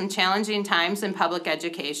been through some challenging times in public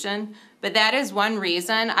education, but that is one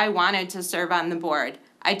reason I wanted to serve on the board.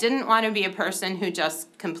 I didn't want to be a person who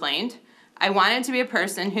just complained. I wanted to be a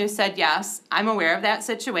person who said, yes, I'm aware of that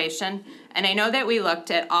situation, and I know that we looked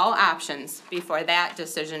at all options before that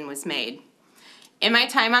decision was made. In my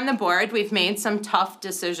time on the board, we've made some tough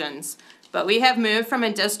decisions, but we have moved from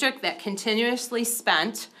a district that continuously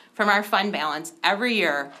spent from our fund balance every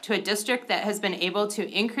year to a district that has been able to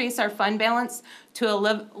increase our fund balance to a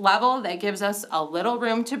level that gives us a little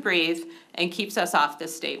room to breathe and keeps us off the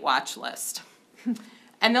state watch list.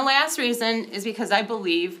 And the last reason is because I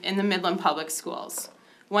believe in the Midland Public Schools.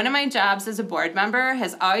 One of my jobs as a board member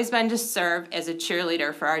has always been to serve as a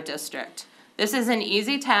cheerleader for our district. This is an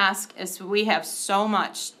easy task as we have so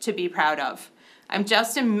much to be proud of. I'm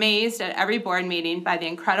just amazed at every board meeting by the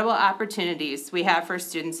incredible opportunities we have for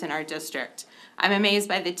students in our district. I'm amazed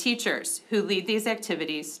by the teachers who lead these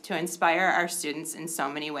activities to inspire our students in so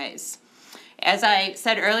many ways. As I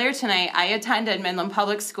said earlier tonight, I attended Midland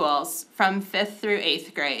Public Schools from 5th through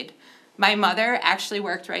 8th grade. My mother actually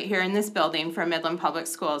worked right here in this building for Midland Public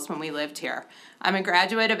Schools when we lived here. I'm a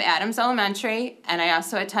graduate of Adams Elementary, and I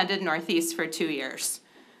also attended Northeast for 2 years.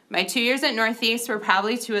 My 2 years at Northeast were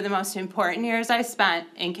probably two of the most important years I spent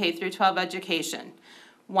in K-12 education.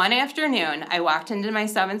 One afternoon, I walked into my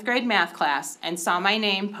 7th grade math class and saw my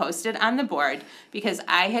name posted on the board because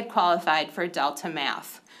I had qualified for Delta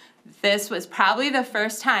Math. This was probably the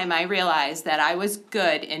first time I realized that I was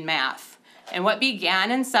good in math. And what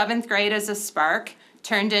began in 7th grade as a spark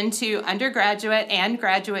turned into undergraduate and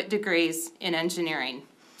graduate degrees in engineering.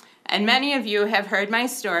 And many of you have heard my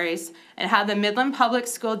stories and how the Midland Public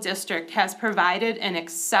School District has provided an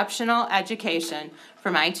exceptional education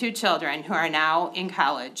for my two children who are now in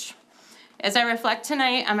college. As I reflect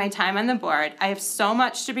tonight on my time on the board, I have so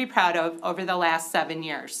much to be proud of over the last 7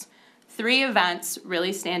 years. 3 events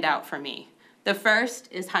really stand out for me. The first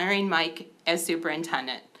is hiring Mike as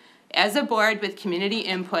superintendent. As a board with community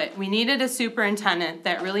input, we needed a superintendent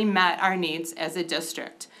that really met our needs as a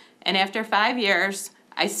district. And after 5 years,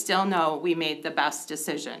 I still know we made the best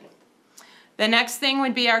decision. The next thing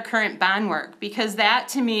would be our current bond work, because that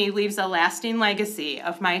to me leaves a lasting legacy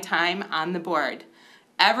of my time on the board.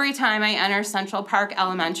 Every time I enter Central Park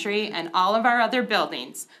Elementary and all of our other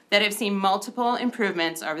buildings that have seen multiple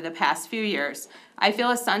improvements over the past few years, I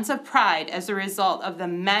feel a sense of pride as a result of the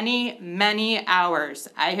many, many hours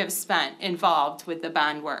I have spent involved with the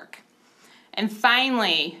bond work. And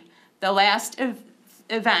finally, the last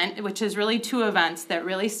event, which is really 2 events that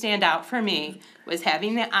really stand out for me, was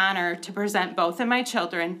having the honor to present both of my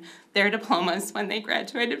children their diplomas when they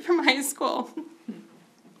graduated from high school.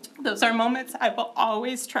 Those are moments I will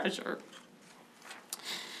always treasure.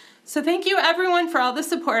 So thank you everyone for all the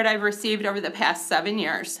support I've received over the past 7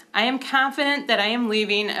 years. I am confident that I am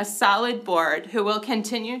leaving a solid board who will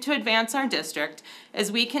continue to advance our district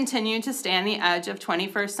as we continue to stay on the edge of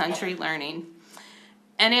 21st century learning.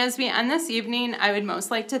 And as we end this evening, I would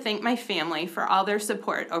most like to thank my family for all their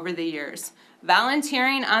support over the years.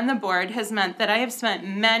 Volunteering on the board has meant that I have spent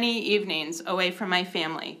many evenings away from my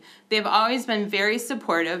family. They have always been very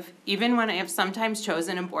supportive, even when I have sometimes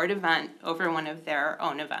chosen a board event over one of their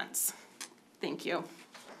own events. Thank you.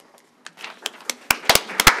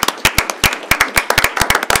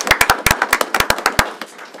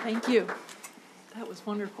 Thank you. That was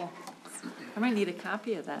wonderful. I might need a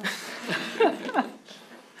copy of that.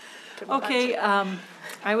 Okay,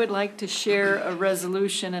 I would like to share a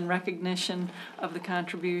resolution in recognition of the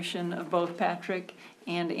contribution of both Patrick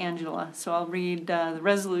and Angela. So I'll read the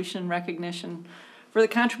resolution in recognition for the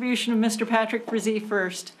contribution of Mr. Patrick Frazee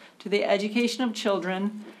first to the education of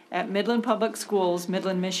children at Midland Public Schools,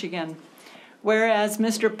 Midland, Michigan. Whereas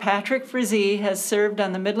Mr. Patrick Frazee has served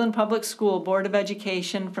on the Midland Public School Board of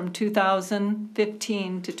Education from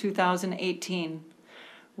 2015 to 2018.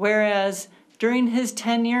 Whereas during his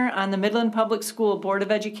tenure on the Midland Public School Board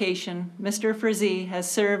of Education, Mr. Frazee has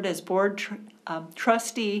served as board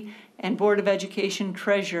trustee and Board of Education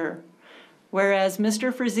treasurer. Whereas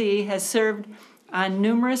Mr. Frazee has served on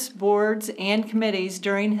numerous boards and committees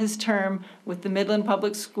during his term with the Midland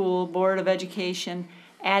Public School Board of Education,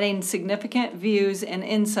 adding significant views and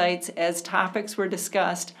insights as topics were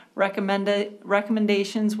discussed,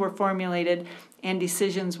 recommendations were formulated, and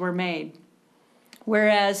decisions were made.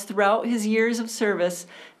 Whereas throughout his years of service,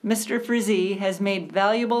 Mr. Frazee has made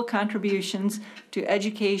valuable contributions to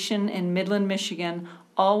education in Midland, Michigan,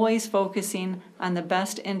 always focusing on the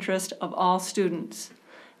best interest of all students.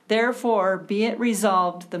 Therefore, be it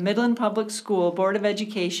resolved, the Midland Public School Board of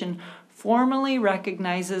Education formally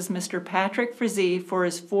recognizes Mr. Patrick Frazee for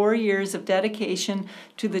his 4 years of dedication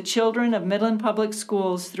to the children of Midland Public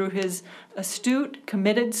Schools through his astute,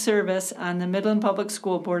 committed service on the Midland Public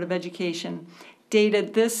School Board of Education,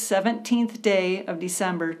 dated this 17th day of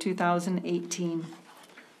December 2018.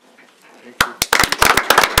 Thank you.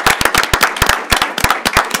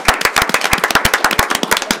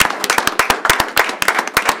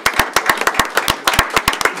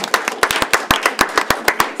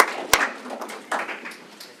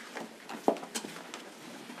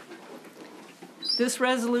 This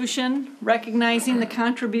resolution recognizing the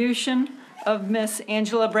contribution of Miss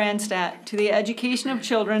Angela Brandstadt to the education of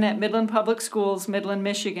children at Midland Public Schools, Midland,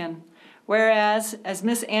 Michigan. Whereas, as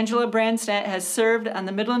Miss Angela Brandstadt has served on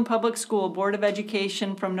the Midland Public School Board of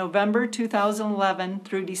Education from November 2011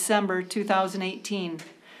 through December 2018.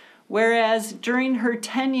 Whereas, during her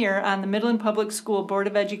tenure on the Midland Public School Board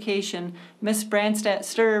of Education, Miss Brandstadt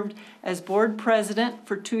served as board president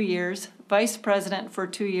for 2 years, vice president for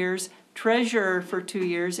 2 years, treasurer for 2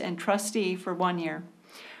 years, and trustee for 1 year.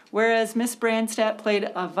 Whereas Ms. Brandstadt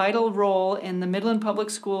played a vital role in the Midland Public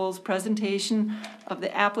Schools presentation of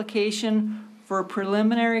the application for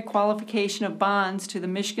preliminary qualification of bonds to the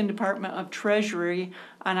Michigan Department of Treasury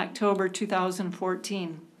on October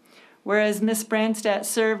 2014. Whereas Ms. Brandstadt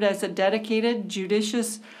served as a dedicated,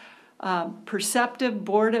 judicious, perceptive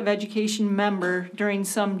Board of Education member during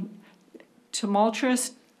some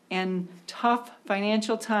tumultuous and tough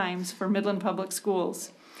financial times for Midland Public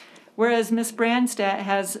Schools. Whereas Ms. Brandstadt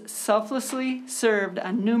has selflessly served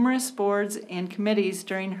on numerous boards and committees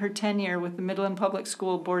during her tenure with the Midland Public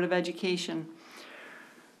School Board of Education.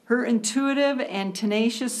 Her intuitive and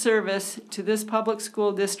tenacious service to this public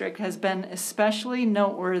school district has been especially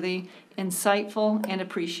noteworthy, insightful, and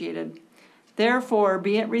appreciated. Therefore,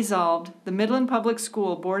 be it resolved, the Midland Public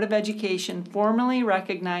School Board of Education formally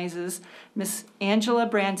recognizes Ms. Angela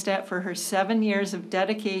Brandstadt for her 7 years of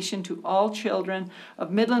dedication to all children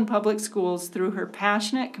of Midland Public Schools through her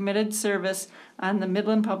passionate, committed service on the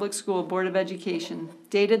Midland Public School Board of Education,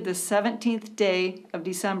 dated the 17th day of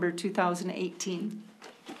December 2018.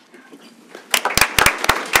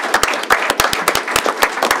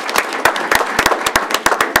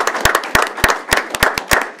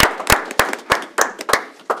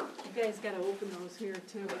 You guys got to open those here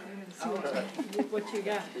too. See what you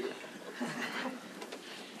got.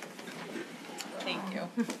 Thank you.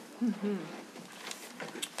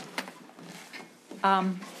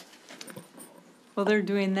 While they're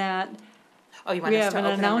doing that, Oh, you want we us have to an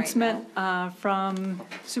open them right announcement from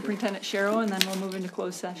Superintendent Sharrow, and then we'll move into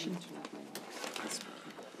closed session.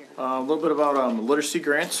 A little bit about literacy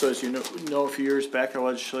grants. So as you know, a few years back, our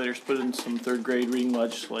legislators put in some third grade reading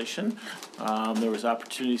legislation. There was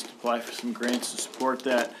opportunities to apply for some grants to support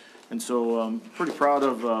that. And so I'm pretty proud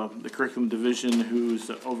of the curriculum division,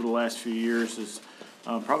 who's over the last few years has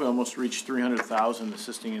probably almost reached 300,000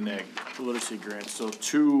 assisting in that literacy grants. So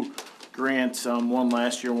 2 grants, one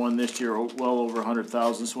last year, one this year, well over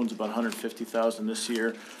 100,000. This one's about 150,000 this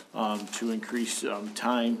year to increase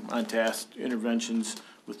time on task interventions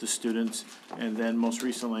with the students, and then most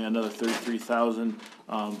recently another 33,000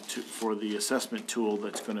 for the assessment tool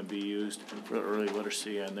that's going to be used for early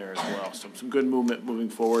literacy in there as well. So some good movement moving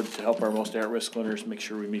forward to help our most at-risk learners make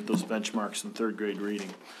sure we meet those benchmarks in third grade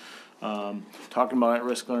reading. Talking about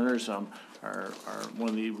at-risk learners, are one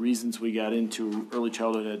of the reasons we got into early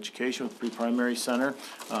childhood education with pre-primary center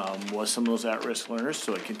was some of those at-risk learners,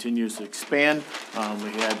 so it continues to expand.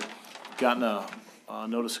 We had gotten a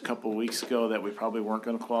notice a couple of weeks ago that we probably weren't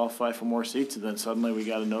going to qualify for more seats, and then suddenly we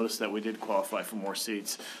got a notice that we did qualify for more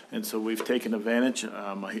seats. And so we've taken advantage.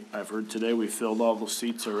 I've heard today we filled all those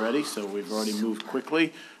seats already, so we've already moved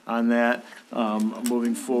quickly on that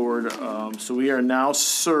moving forward. So we are now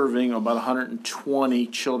serving about 120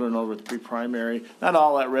 children over at the pre-primary. Not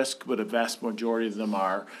all at risk, but a vast majority of them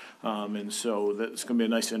are. And so that's going to be a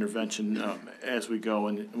nice intervention as we go,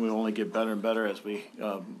 and we'll only get better and better as we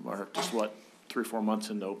are just 3 or 4 months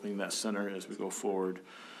into opening that center as we go forward.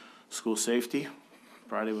 School safety,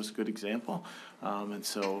 Friday was a good example. And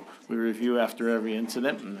so we review after every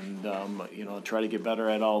incident and try to get better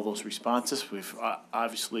at all those responses. We've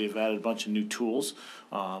obviously have added a bunch of new tools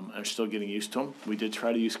and are still getting used to them. We did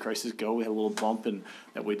try to use Crisis Go. We had a little bump in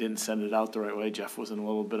that we didn't send it out the right way. Jeff was in a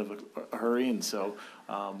little bit of a hurry, and so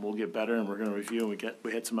we'll get better, and we're going to review.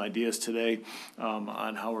 We had some ideas today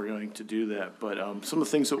on how we're going to do that. But some of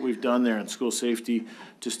the things that we've done there in school safety,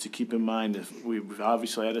 just to keep in mind, is we've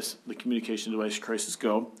obviously added the communication device Crisis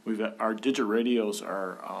Go. Our digital radios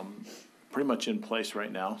are pretty much in place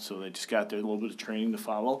right now, so they just got there, a little bit of training to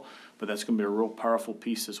follow, but that's going to be a real powerful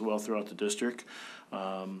piece as well throughout the district.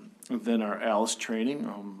 Then our ALICE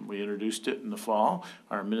training, we introduced it in the fall.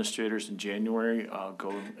 Our administrators in January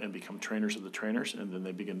go and become trainers of the trainers, and then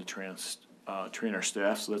they begin to train our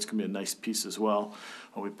staff, so that's going to be a nice piece as well.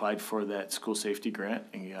 We applied for that school safety grant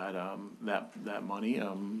and got that money,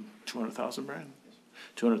 $200,000, Brad?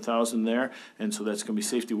 $200,000 there, and so that's going to be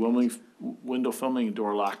safety window filming and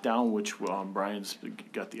door lockdown, which Brian's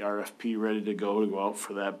got the RFP ready to go out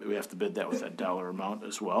for that. We have to bid that with that dollar amount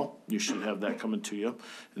as well. You should have that coming to you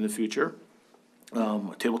in the future.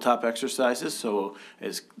 tabletop exercises. So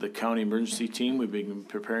as the county emergency team, we've been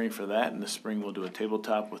preparing for that. In the spring, we'll do a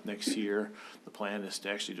tabletop with next year. The plan is to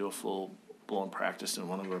actually do a full-blown practice in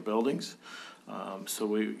one of our buildings.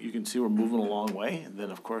 So you can see we're moving a long way. And then,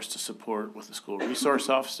 of course, to support with the school resource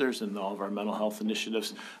officers and all of our mental health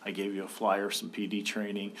initiatives, I gave you a flyer, some PD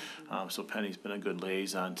training. So Penny's been a good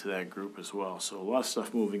liaison to that group as well. So a lot of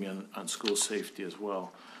stuff moving in on school safety as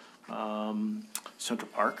well. Central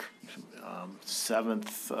Park,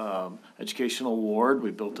 7th Educational Award.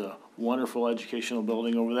 We built a wonderful educational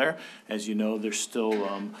building over there. As you know, there's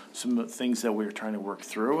still some things that we're trying to work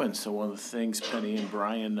through, and so one of the things Penny and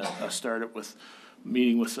Brian started with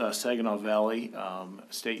meeting with Saginaw Valley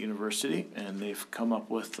State University, and they've come up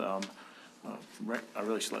with I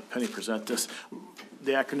really should let Penny present this.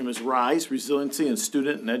 The acronym is RISE, Resiliency and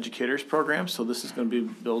Student and Educators Program. So this is going to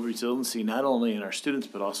build resiliency not only in our students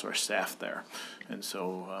but also our staff there. And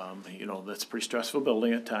so, you know, that's a pretty stressful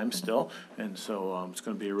building at times still. And so it's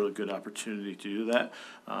going to be a really good opportunity to do that.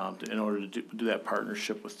 In order to do that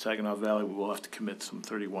partnership with Saginaw Valley, we will have to commit some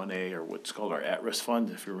 31A or what's called our at-risk fund.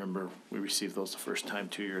 If you remember, we received those the first time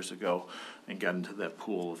 2 years ago and got into that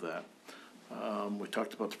pool of that. We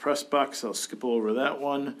talked about the press box. I'll skip over that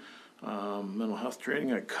one. Mental health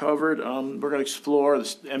training I covered. We're going to explore.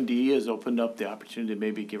 This MDE has opened up the opportunity to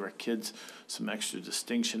maybe give our kids some extra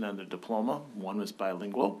distinction on their diploma. One is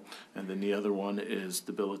bilingual, and then the other one is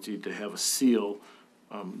the ability to have a seal.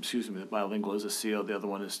 The bilingual is a seal. The other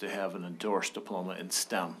one is to have an endorsed diploma in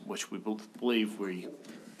STEM, which we believe we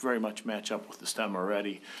very much match up with the STEM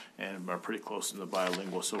already and are pretty close to the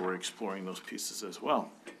bilingual, so we're exploring those pieces as well.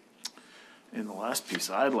 And the last piece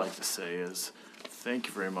I'd like to say is thank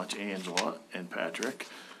you very much, Angela and Patrick.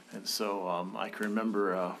 And so I can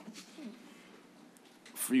remember a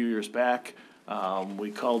few years back,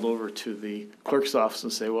 we called over to the clerk's office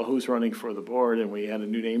and say, well, who's running for the board? And we had a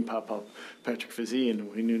new name pop up, Patrick Frazee,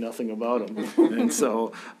 and we knew nothing about him. And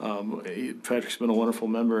so Patrick's been a wonderful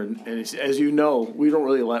member. And as you know, we don't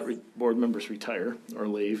really let board members retire or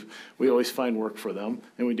leave. We always find work for them.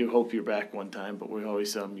 And we do hope you're back one time, but we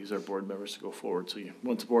always use our board members to go forward. So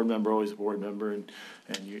once a board member, always a board member, and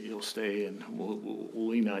you'll stay, and we'll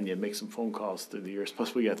lean on you and make some phone calls through the years.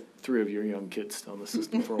 Plus, we got 3 of your young kids still in the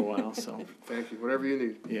system for a while. So thank you. Whatever you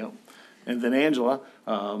need. Yeah. And then Angela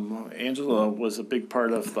was a big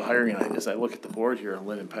part of the hiring. As I look at the board here,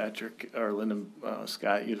 Lynn and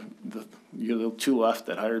Scott, you're the 2 left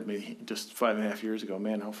that hired me just 5.5 years ago.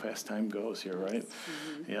 Man, how fast time goes here, right?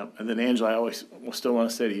 Mm-hmm. Yeah. And then Angela, I always still want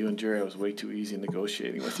to say to you and Jerry, I was way too easy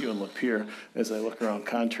negotiating with you and Lapeer as I look around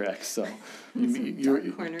contracts. So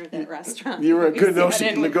you corner of that restaurant. You were a good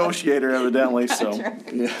negotiator, evidently. So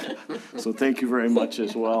right. Yeah. So thank you very much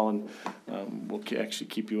as well, and we'll actually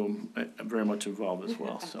keep you very much involved as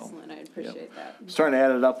well. So excellent, I appreciate that. I was trying to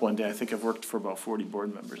add it up one day. I think I've worked for about 40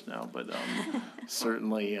 board members now, but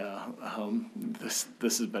certainly this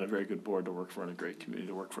has been a very good board to work for and a great community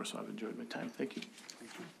to work for. So I've enjoyed my time. Thank you.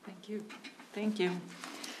 Thank you. Thank you.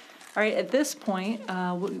 All right, at this point,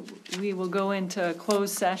 we will go into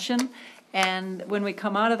closed session. And when we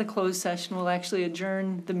come out of the closed session, we'll actually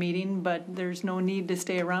adjourn the meeting, but there's no need to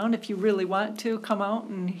stay around. If you really want to, come out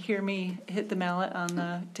and hear me hit the mallet on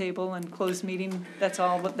the table and close meeting. That's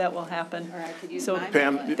all that will happen. Or I could use so,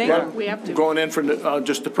 Pam, we have to. Going in for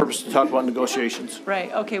just the purpose to talk about negotiations. Right,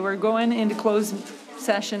 okay, we're going into closed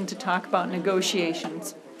session to talk about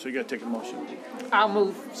negotiations. So you got to take a motion. I'll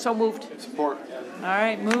move. So moved. Support. All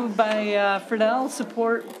right, moved by Fredell,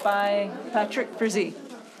 support by Patrick Frazee.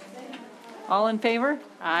 All in favor?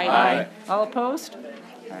 Aye. Aye. All opposed? All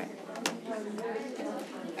right.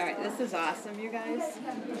 All right, this is awesome, you guys.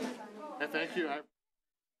 Thank you.